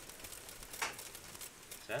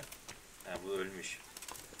 Sen? Ha bu ölmüş.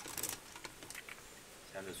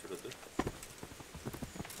 Sen de şurada dur.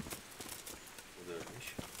 Bu da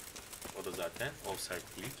ölmüş. O da zaten offside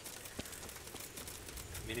değil.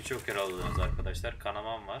 Beni çok yaraladınız arkadaşlar.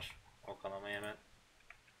 Kanamam var. O kanamayı hemen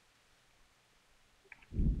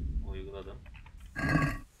uyguladım.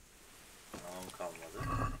 Kanamam kalmadı.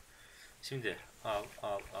 Şimdi al.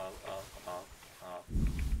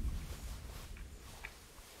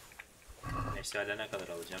 Meşale ne kadar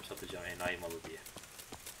alacağım, satacağım enayi malı diye.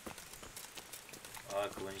 Aa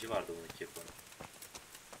kılıncı vardı bunun keponun.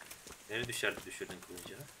 Nereye düşürdün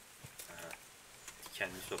kılıncını? Aha.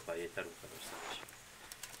 Kendi sopa yeter bu kadar sadece.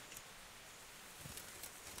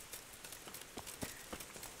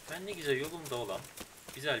 Ben ne güzel yolumda olan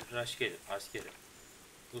güzel bir askerim.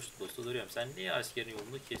 Dostu duruyorum. Sen niye askerin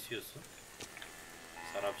yolunu kesiyorsun?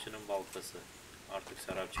 Sarapçının baltası. Artık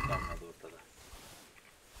sarapçı kalmadı ortada.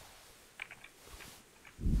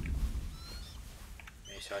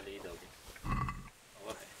 Meşaleyi de alayım.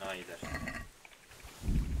 Allah enayiler.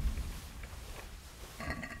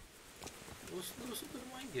 Uslu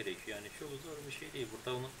durman gerekiyor yani çok zor bir şey değil.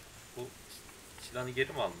 Burada onun bu silahını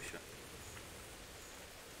geri mi almış o?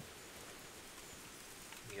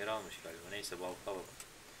 Geri almış galiba. Neyse balta alalım.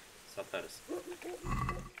 Satarız.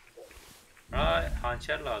 Aa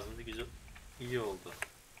hançer lazımdı. Güzel. İyi oldu.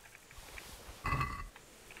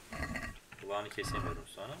 Kulağını kesemiyorum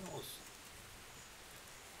sonra ama olsun.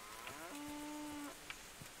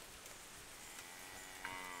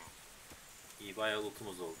 İyi bayağı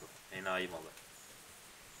lootumuz oldu. Enayi malı.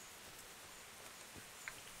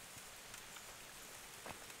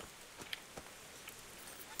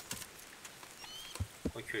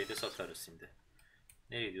 O köyde satarız şimdi.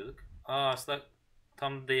 Nereye gidiyorduk? Aa aslında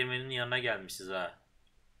tam değirmenin yanına gelmişiz ha.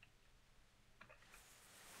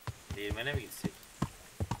 Değirmene mi gitsek?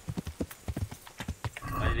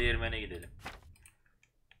 Hadi değirmene gidelim.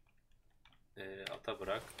 Ata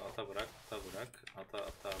bırak. Ata.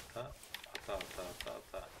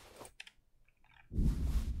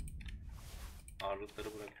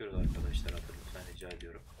 Ağırlıkları bırakıyoruz arkadaşlar. Ata lütfen rica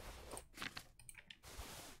ediyorum.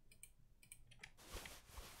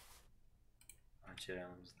 Hançer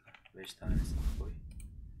yanımızda. 5 tanesini koy.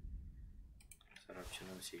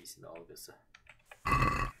 Sarapçının şeysi de algısı.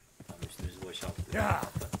 Tam üstümüzü boşalttık.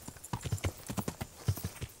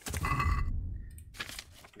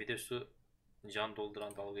 Bir de su can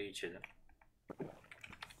dolduran dalgayı içelim.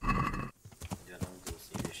 Canımız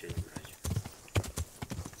olsun iyileşelim birazcık.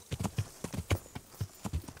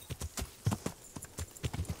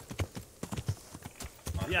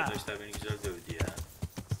 Arkadaşlar beni güzel dövdü ya.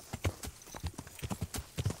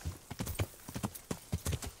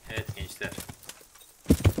 Evet gençler.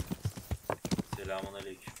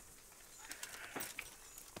 Selamünaleyküm.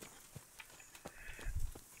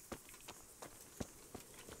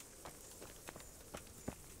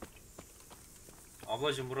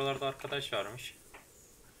 Ablacım buralarda arkadaş varmış.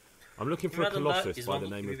 I'm looking for a colossus by the İzmandut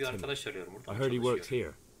name gibi of bir Tim. arkadaş arıyorum. I heard he works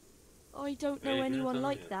here. I don't know anyone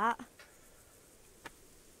like that.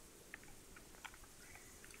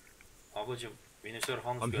 Ablacım beni Sir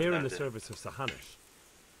Hans I'm here in the gönderdi. service of Sahanish.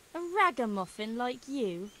 A ragamuffin like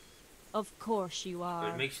you? Of course you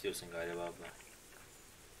are. Ölmek istiyorsun galiba abla.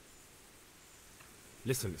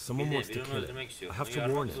 Listen, someone Bir de wants to biri onu kill öldürmek him. istiyor. I have Onu to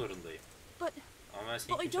yarmak warn him. zorundayım. But Ama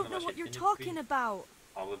I don't know what you're talking about.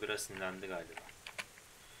 Abla biraz sinirlendi galiba.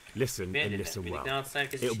 Listen and Beni listen birlikten well. atsa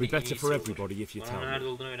herkes It'll için be better iyisi for olur. everybody if you Onun tell nerede me.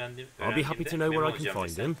 olduğunu I'll be happy to know where I can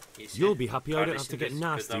find him. You'll be happy I don't have to get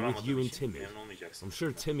nasty with you and Timmy. I'm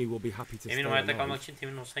sure Timmy will be happy to stay Eminim hayatta kalmak alive. için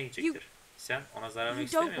Timmy'nin hoşuna gidecektir. Sen ona zarar You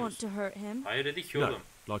vermek don't istemiyor want musun? to hurt him. Hayır dedi ki No, oğlum.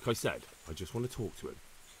 like I said, I just want to talk to him.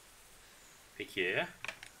 Peki.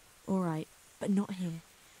 All right, but not here.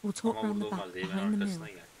 We'll talk Ama round burada the olmaz back değil. Ben behind the arkasına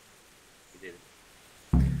mill. gel. Gidelim.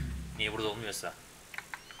 Niye burada olmuyorsa.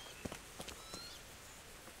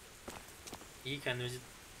 İyi kendimizi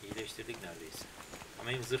iyileştirdik neredeyse. Ama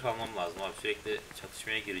benim zırh almam lazım abi. Sürekli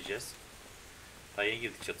çatışmaya gireceğiz. Daha yeni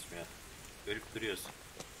girdik çatışmaya. Ölüp duruyoruz.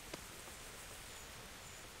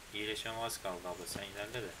 İyileşmem az kaldı abla. Sen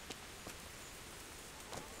ilerle de.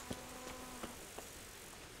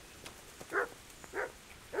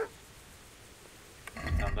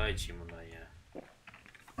 Bir tane daha içeyim bundan ya.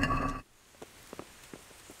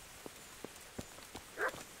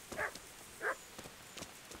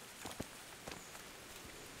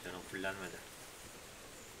 Canım fullenmedi.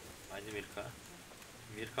 Haydi Mirka.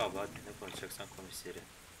 Mirka abla hadi ne konuşacaksan konuş seri.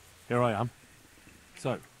 Here I am.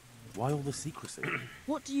 So, why all the secrecy?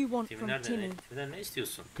 What do you want Timmy from nerede? Timmy? Timmy'den ne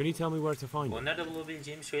istiyorsun? Can you tell me where to find O him? nerede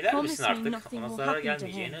bulabileceğimi söyler Promise misin me artık? nothing Ona will zarar happen to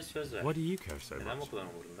gelmeyeceğine söz ver. Why do you care so Neden bu much? kadar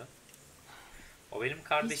umurunda? O benim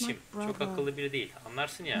kardeşim. my Çok brother. akıllı biri değil.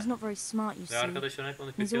 Anlarsın ya. He's not very smart, you Ve see. arkadaşlarına hep onu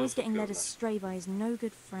He's kötü yol always getting led sokuyorlar. astray by his no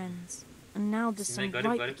good friends. And now there's some İsimleri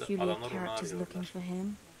right garip peculiar adamlar onu characters arıyorlar. looking for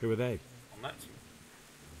him. Who are they? Onlar kim?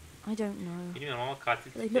 I don't know. Bilmiyorum ama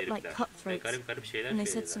katil They look tipli like herifler. Ve cutthroats. garip garip şeyler And they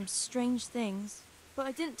said söylediler. some strange things. But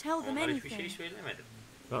I didn't tell them Onlar hiçbir şey anything. söylemedim.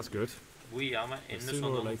 That's good. Bu iyi ama eninde Sooner or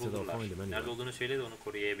sonunda onu later they'll bulurlar. find him anyway. Nerede olduğunu söyle de onu Tell me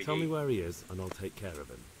koruyabileyim. where he is and I'll take care of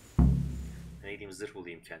him. Ne gideyim zırh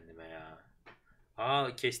bulayım kendime ya.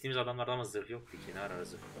 Aa kestiğimiz adamlardan mı zırh yoktu ki? Ne ara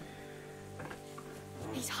zırh?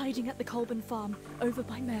 He's hiding at the Colburn farm over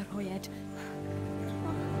by Merhaba.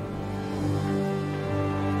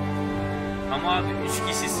 Ama abi 3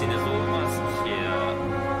 kişisiniz olmaz ki ya.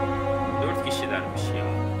 4 kişilermiş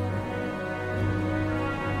ya.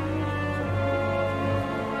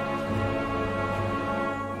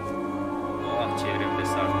 Oh çevremde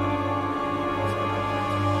sardı.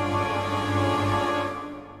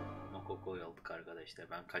 Mokoko'yu aldık arkadaşlar.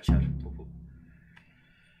 Ben kaçar topu.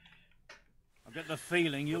 I've got the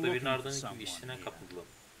feeling you're Burada birinin looking for ardından someone işine here. kapıldım.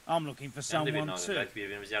 I'm looking for Ben de birini someone arıyorum. too. Belki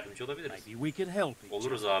birbirimize yardımcı olabiliriz. Maybe we could help each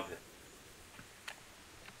Oluruz other. abi.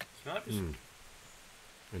 Kim arıyorsun?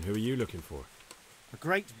 And who are you looking for? A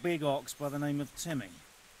great big ox by the name of Timmy.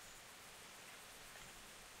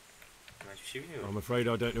 Ben hiçbir şey bilmiyorum. I'm afraid I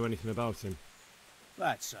don't know anything about him.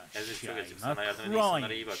 That's a Yazık, çok shame, yazık. a Sana yardım eden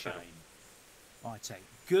insanlara iyi crying bakarım. shame. I take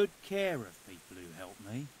good care of people who help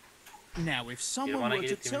me. Now, if Biri someone bana were to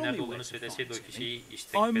gelip tell kimin me nerede where olduğunu to söyleseydi o find Timmy, kişiyi iş I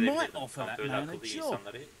teklif might edebilirdim. offer Tam that böyle man a akıllı job.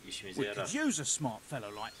 insanları işimize We yarar. could use a smart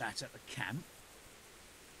fellow like that at the camp.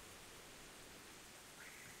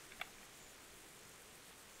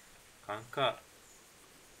 Kanka.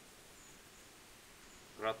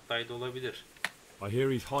 Rattay'da olabilir. I hear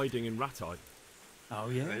he's hiding in Rateye. Oh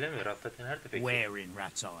yeah? Öyle mi? Rattay nerede peki? Where in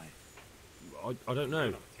Rateye? I don't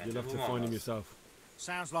know. You'll have to find him yourself.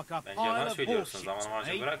 Sounds like a Bence pile yalan of söylüyorsun. bullshit Zaman to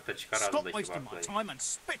harca me. bırak da çıkar Stop ardındaki wasting my baklayı. time and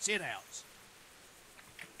spit it out.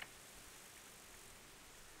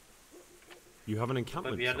 You have an Burada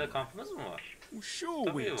encampment bir yerde somewhere? kampınız mı var? Well,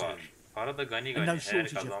 sure we Tabii do. var. Para da gani And gani. no Eğer shortage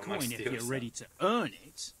of kazanmak coin if you're istiyorsan. ready to earn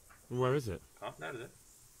it. Where is it? Kamp nerede?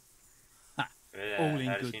 Ha, Öyle all in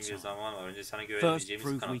her good şeyin bir time. zamanı var. Önce sana First güvenebileceğimiz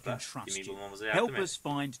prove we can kanıtlar. trust Timmy'yi you. bulmamıza yardım Help us et.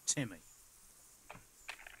 find Timmy.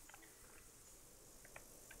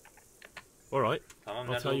 All right. Tamam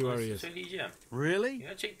I'll nerede tell you where he olduğunu is. söyleyeceğim. Really?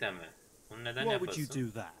 Gerçekten mi? Bunu neden Why would yapasın? you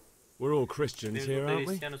do that? We're all Christians Biz here, burada aren't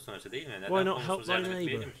we? Hristiyanız sonuçta değil mi? Neden Why not help komşumuza yardım thy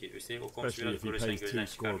etmeyelim neighbour? ki? Üstelik o komşu Especially biraz if he görürsen pays gözden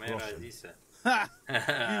 2 score çıkarmaya groschen. razıysa. Ha!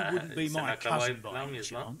 You wouldn't be Sen my akrabayı cousin by falan any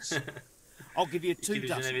mıyız lan? chance. I'll give you 2 İki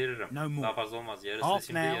düzine dozen. veririm. No Daha more. fazla olmaz. Yarısı Half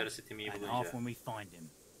şimdi now yarısı Timmy'yi and half bulunca. when we find him.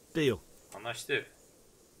 Deal. Anlaştık.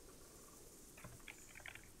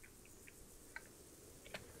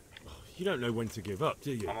 You don't know when to give up,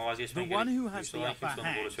 do you? Ama vazgeçmen The one gerek. who has Güçlü the olan upper kimse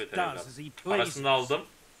onu doğru hand söyler does evlat. as he pleases. Parasını da aldım.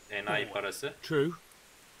 Enayi parası. True.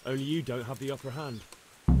 Only you don't have the upper hand.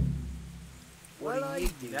 Well, I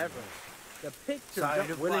never. The pig turns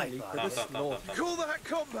up willingly for Tamam this tamam tamam. slaughter. tamam. Call that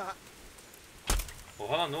combat!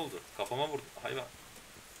 Oha lan ne oldu? Kafama vurdu. Hayvan.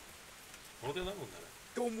 Ne oluyor lan bunlara?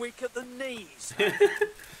 Gone weak at the knees.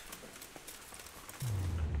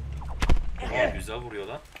 Oha güzel vuruyor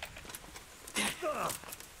lan.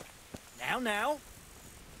 Now, now.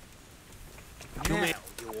 Come Now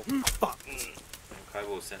you're fucked.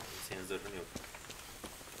 Yo senin zırhın yok.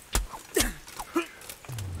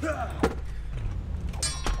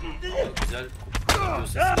 Güzel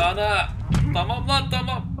silahına. Tamam lan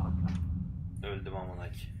tamam. Öldüm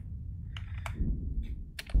amına ki.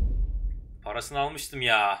 Parasını almıştım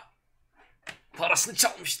ya. Parasını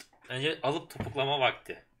çalmıştım. Önce alıp topuklama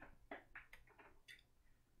vakti.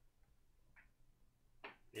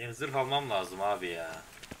 Benim zırh almam lazım abi ya.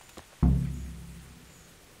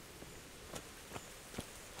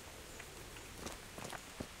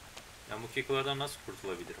 Ben bu kekolardan nasıl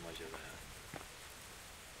kurtulabilirim acaba ya?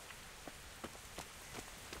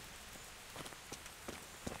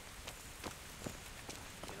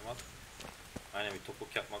 Benim at. Aynen bir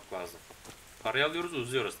topuk yapmak lazım. Parayı alıyoruz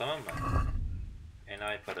uzuyoruz tamam mı?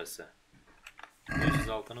 Enayi parası. 500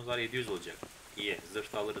 altınız var 700 olacak. İyi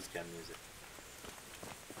zırh alırız kendimize.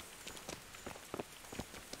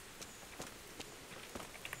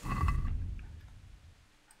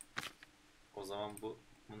 O zaman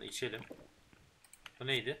bunu içelim. Bu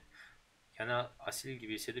neydi? Kendi asil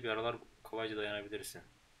gibi hissedip yaralar kolayca dayanabilirsin.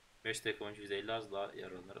 5 dakika önce %50 az daha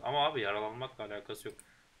yaralanır. Ama abi yaralanmakla alakası yok.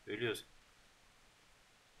 Ölüyoruz.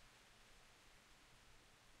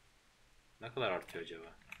 Ne kadar artıyor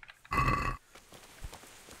acaba?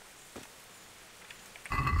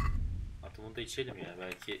 Atımını da içelim ya.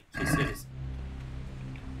 Belki keseriz.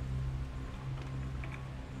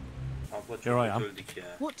 Abla çok öldük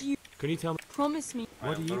ya. What do you Can you tell me? Promise me.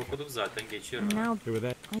 Aynen, okuduk zaten. Geçiyorum. Now. Who were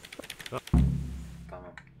they?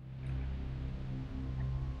 Tamam.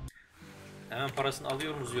 Hemen parasını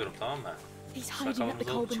alıyorum uzuyorum tamam mı? He's hiding at the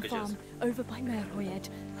Colburn farm over by Merhaba.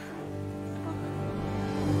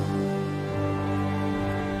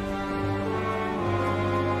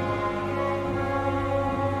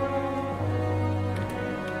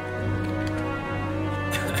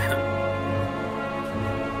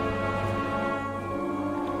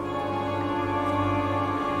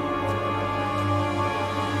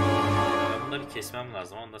 Kesmem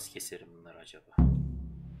lazım ama nasıl keserim bunları acaba?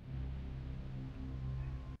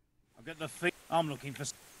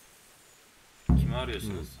 Kimi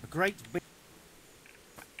arıyorsunuz?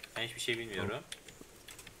 Ben hiçbir şey bilmiyorum.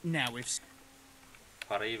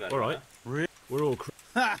 Parayı ver bana. We're all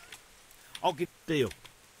I'll get deal.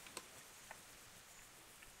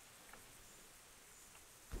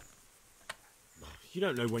 You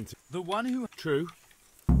don't know when to. The one who. True.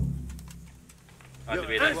 Hadi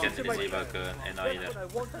beyler kendinize iyi bakın enayiler.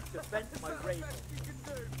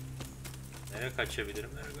 Nereye kaçabilirim?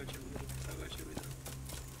 Nereye kaçabilirim?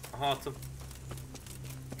 Aha atım.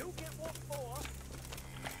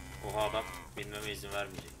 Oha adam bilmeme izin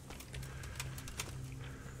vermeyecek.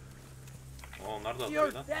 Onlar da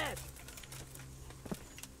atıyor lan.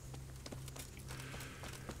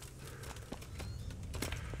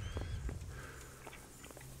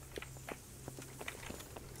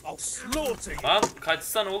 Lan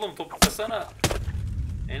kaçsana oğlum topuklasana.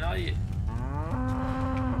 Enayi.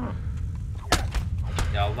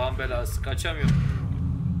 Ya Allah'ın belası kaçamıyorum.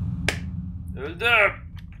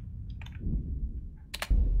 Öldüm.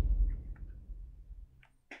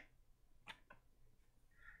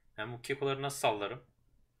 Ben bu kekoları nasıl sallarım?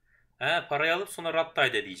 Parayı alıp sonra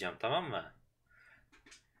rattayda diyeceğim tamam mı?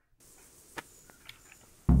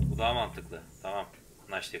 Bu daha mantıklı. Tamam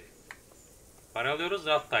anlaştık. Para alıyoruz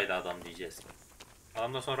rattayda adam diyeceğiz.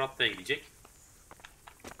 Adam da sonra rattaya gidecek.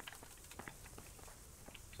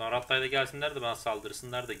 Sonra rattayda gelsinler de bana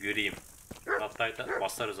saldırsınlar da göreyim. Rattayda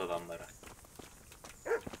basarız adamlara.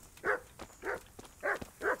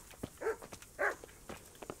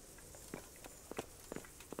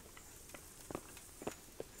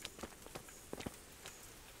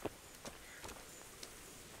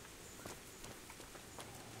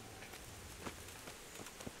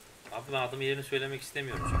 Abi ben adım yerini söylemek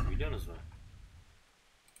istemiyorum çünkü biliyorsunuz mu?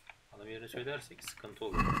 Adım yerini söylersek sıkıntı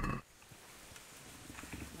olur.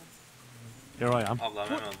 Here I am. Ablam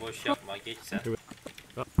hemen boş yapma geç sen.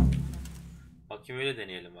 Bakayım öyle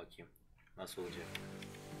deneyelim bakayım. Nasıl olacak?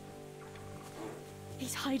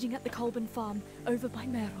 He's hiding at the Colburn farm over by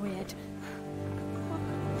Merhaba.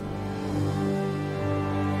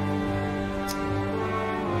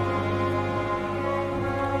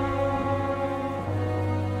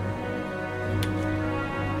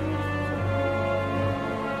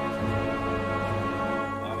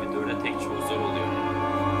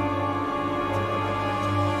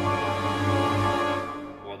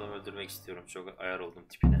 İstiyorum çok ayar oldum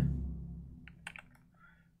tipine.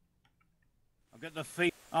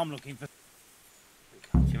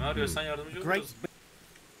 Kimi arıyorsan yardımcı oluruz.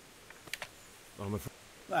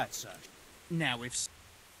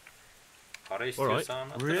 Para istiyorsan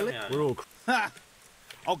anlatalım yani.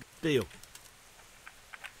 Deal.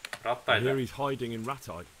 I hear Rattay'da. he's hiding in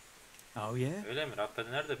Rateye. Oh, yeah? Öyle mi? Rattay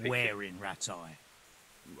nerede peki? Where in Rateye?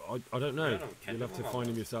 I don't know. Bilmiyorum, You'll have to kendim find him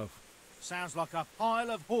bulmam yourself. Sounds like a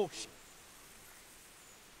pile of horse.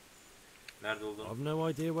 Nerede olduğunu. I've no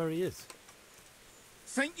idea where he is.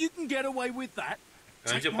 Think you can get away with that?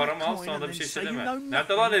 Önce Take my paramı al coin sonra da and bir then şey say you söyleme. know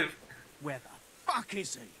Nerede lan nothing? ev? Where the fuck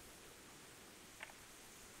is he?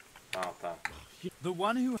 Tamam tamam. The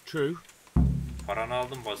one who... True. Paranı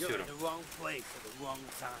aldım You're basıyorum. in the wrong place at the wrong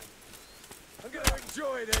time. I'm gonna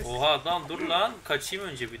enjoy this. Oha lan dur lan. Kaçayım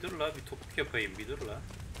önce bir dur la. Bir topuk yapayım bir dur la.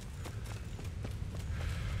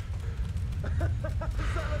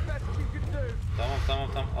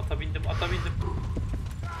 Tamam. Ata bindim.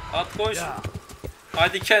 At koş.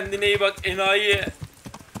 Hadi kendine iyi bak enayi.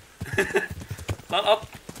 Lan at.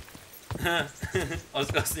 Az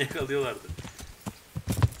kalsın yakalıyorlardı.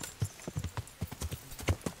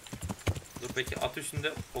 Dur peki at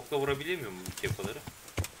üstünde okla vurabiliyor muyum bu kepaları?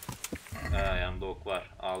 Ha yanında ok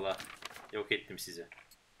var. Allah. Yok ettim sizi.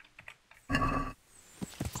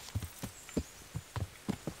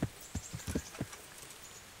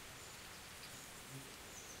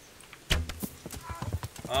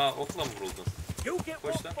 Aa okla mı vuruldun?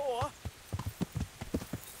 Koş lan.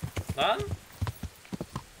 Lan.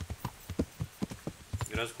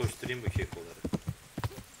 Biraz koşturayım bu kekoları.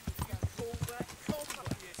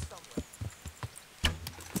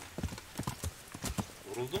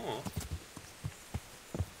 Vuruldu mu?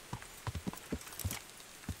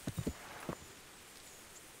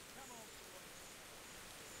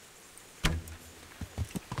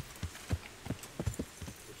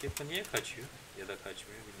 Bu keko niye kaçıyor? Ya da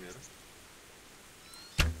kaçmıyor bilmiyorum.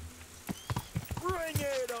 Bring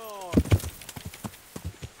it on!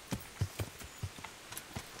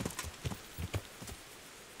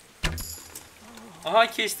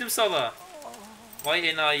 Aha kestim sala. Vay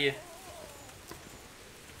enayi.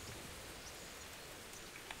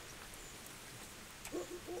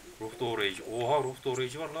 Ruh doğrayıcı. Oha ruh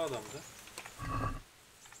doğrayıcı var la adamda.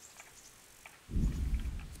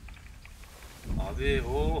 Abi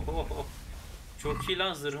oho. Çok iyi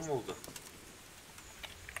lan zırhım oldu.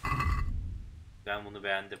 Ben bunu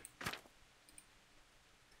beğendim.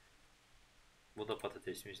 Bu da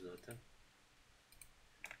patatesmiş zaten.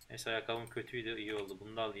 Neyse ayakkabım kötüydü, iyi oldu.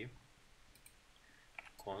 Bunu da alayım.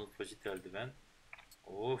 Kompozit eldiven.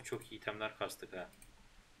 Oh çok iyi itemler kastık ha.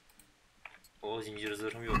 O zincir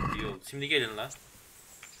zırhım yok, iyi oldu. Şimdi gelin lan.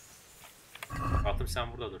 Atım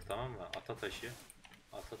sen burada dur tamam mı? Ata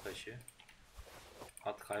taşı.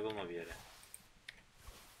 At kaybolma bir yere.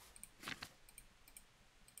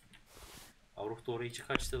 Ruh doğrayıcı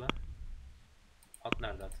kaçtı lan. At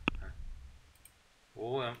nerede at?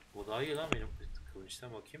 Oo bu daha iyi lan benim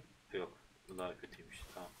kılıçtan bakayım. Yok bu daha kötüymüş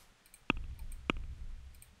tamam.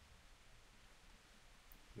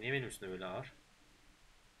 Niye benim üstüne böyle ağır?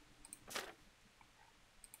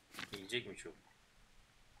 Yiyecek mi çok?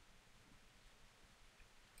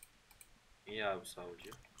 İyi abi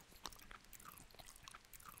savcı.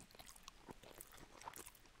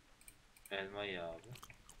 Elma iyi abi.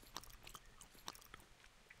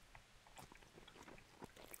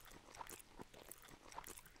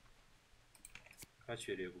 Kaç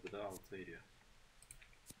veriyor bu gıda? 6 veriyor.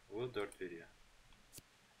 Bu 4 veriyor.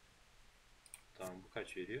 Tamam bu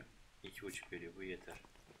kaç veriyor? 2,5 veriyor. Bu yeter.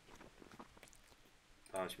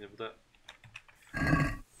 Tamam şimdi bu da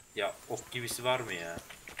ya ok gibisi var mı ya?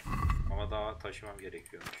 Ama daha taşımam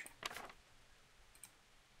gerekiyormuş.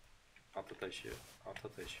 Atı taşı.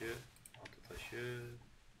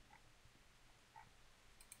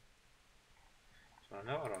 Sonra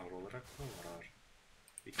ne var ağır olarak? Ne var ağır?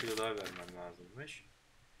 1 kilo daha vermem lazımmış.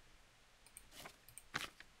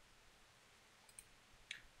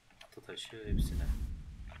 Atı taşı hepsine.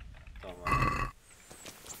 Tamam.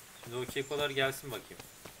 Şimdi o kekolar gelsin bakayım.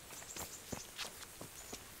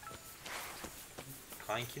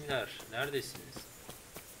 Kankiler neredesiniz?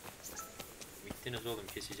 Bittiniz oğlum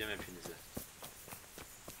keseceğim hepinizi.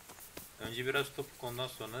 Önce biraz topuk ondan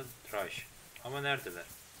sonra tıraş. Ama neredeler?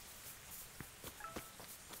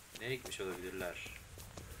 Nereye gitmiş olabilirler?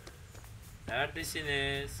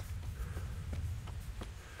 Neredesiniz?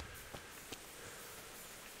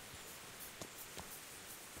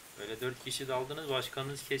 Böyle 4 kişi daldınız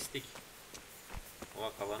başkanınızı kestik.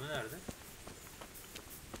 O kalanı nerede?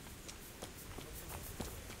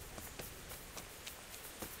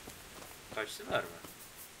 Kaçtılar mı?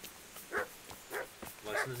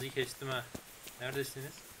 Başınızı kestim ha.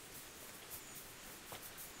 Neredesiniz?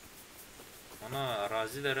 Ana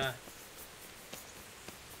araziler ha.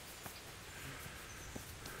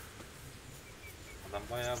 Adam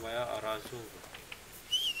baya arazi oldu.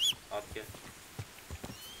 At gel.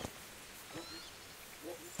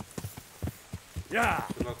 Ya.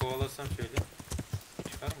 Şurada kovalasam şöyle.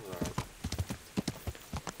 Çıkar mı daha?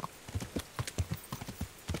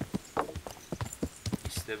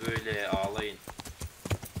 İşte böyle ağlayın.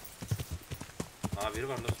 Aa biri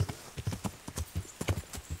var lan şurada.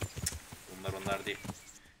 Onlar değil.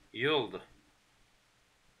 İyi oldu.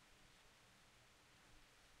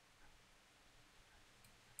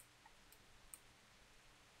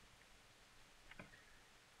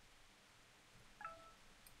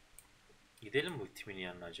 Gidelim bu Timin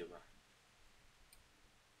yanına acaba.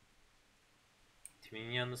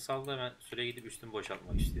 Timin yanını sal da ben süre gidip üstümü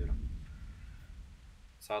boşaltmak istiyorum.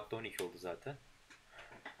 Saat de 12 oldu zaten.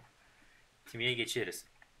 Timi'ye geçeriz.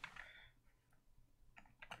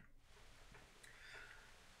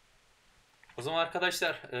 O zaman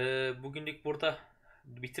arkadaşlar bugünlük burada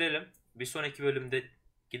bitirelim. Bir sonraki bölümde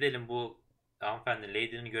gidelim bu hanımefendi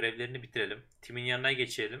Lady'nin görevlerini bitirelim. Tim'in yanına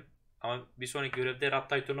geçelim. Ama bir sonraki görevde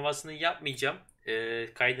Rattay turnuvasını yapmayacağım.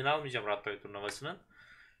 Kaydını almayacağım Rattay turnuvasının.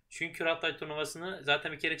 Çünkü Rattay turnuvasını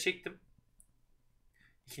zaten bir kere çektim.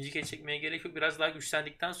 İkinci kez çekmeye gerek yok. Biraz daha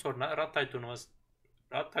güçlendikten sonra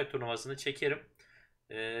Rattay turnuvasını çekerim.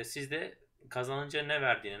 Siz de kazanınca ne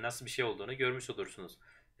verdiğini, nasıl bir şey olduğunu görmüş olursunuz.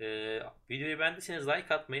 Videoyu beğendiyseniz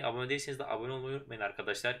like atmayı, abone değilseniz de abone olmayı unutmayın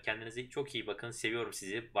arkadaşlar. Kendinize çok iyi bakın. Seviyorum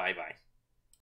sizi. Bay bay.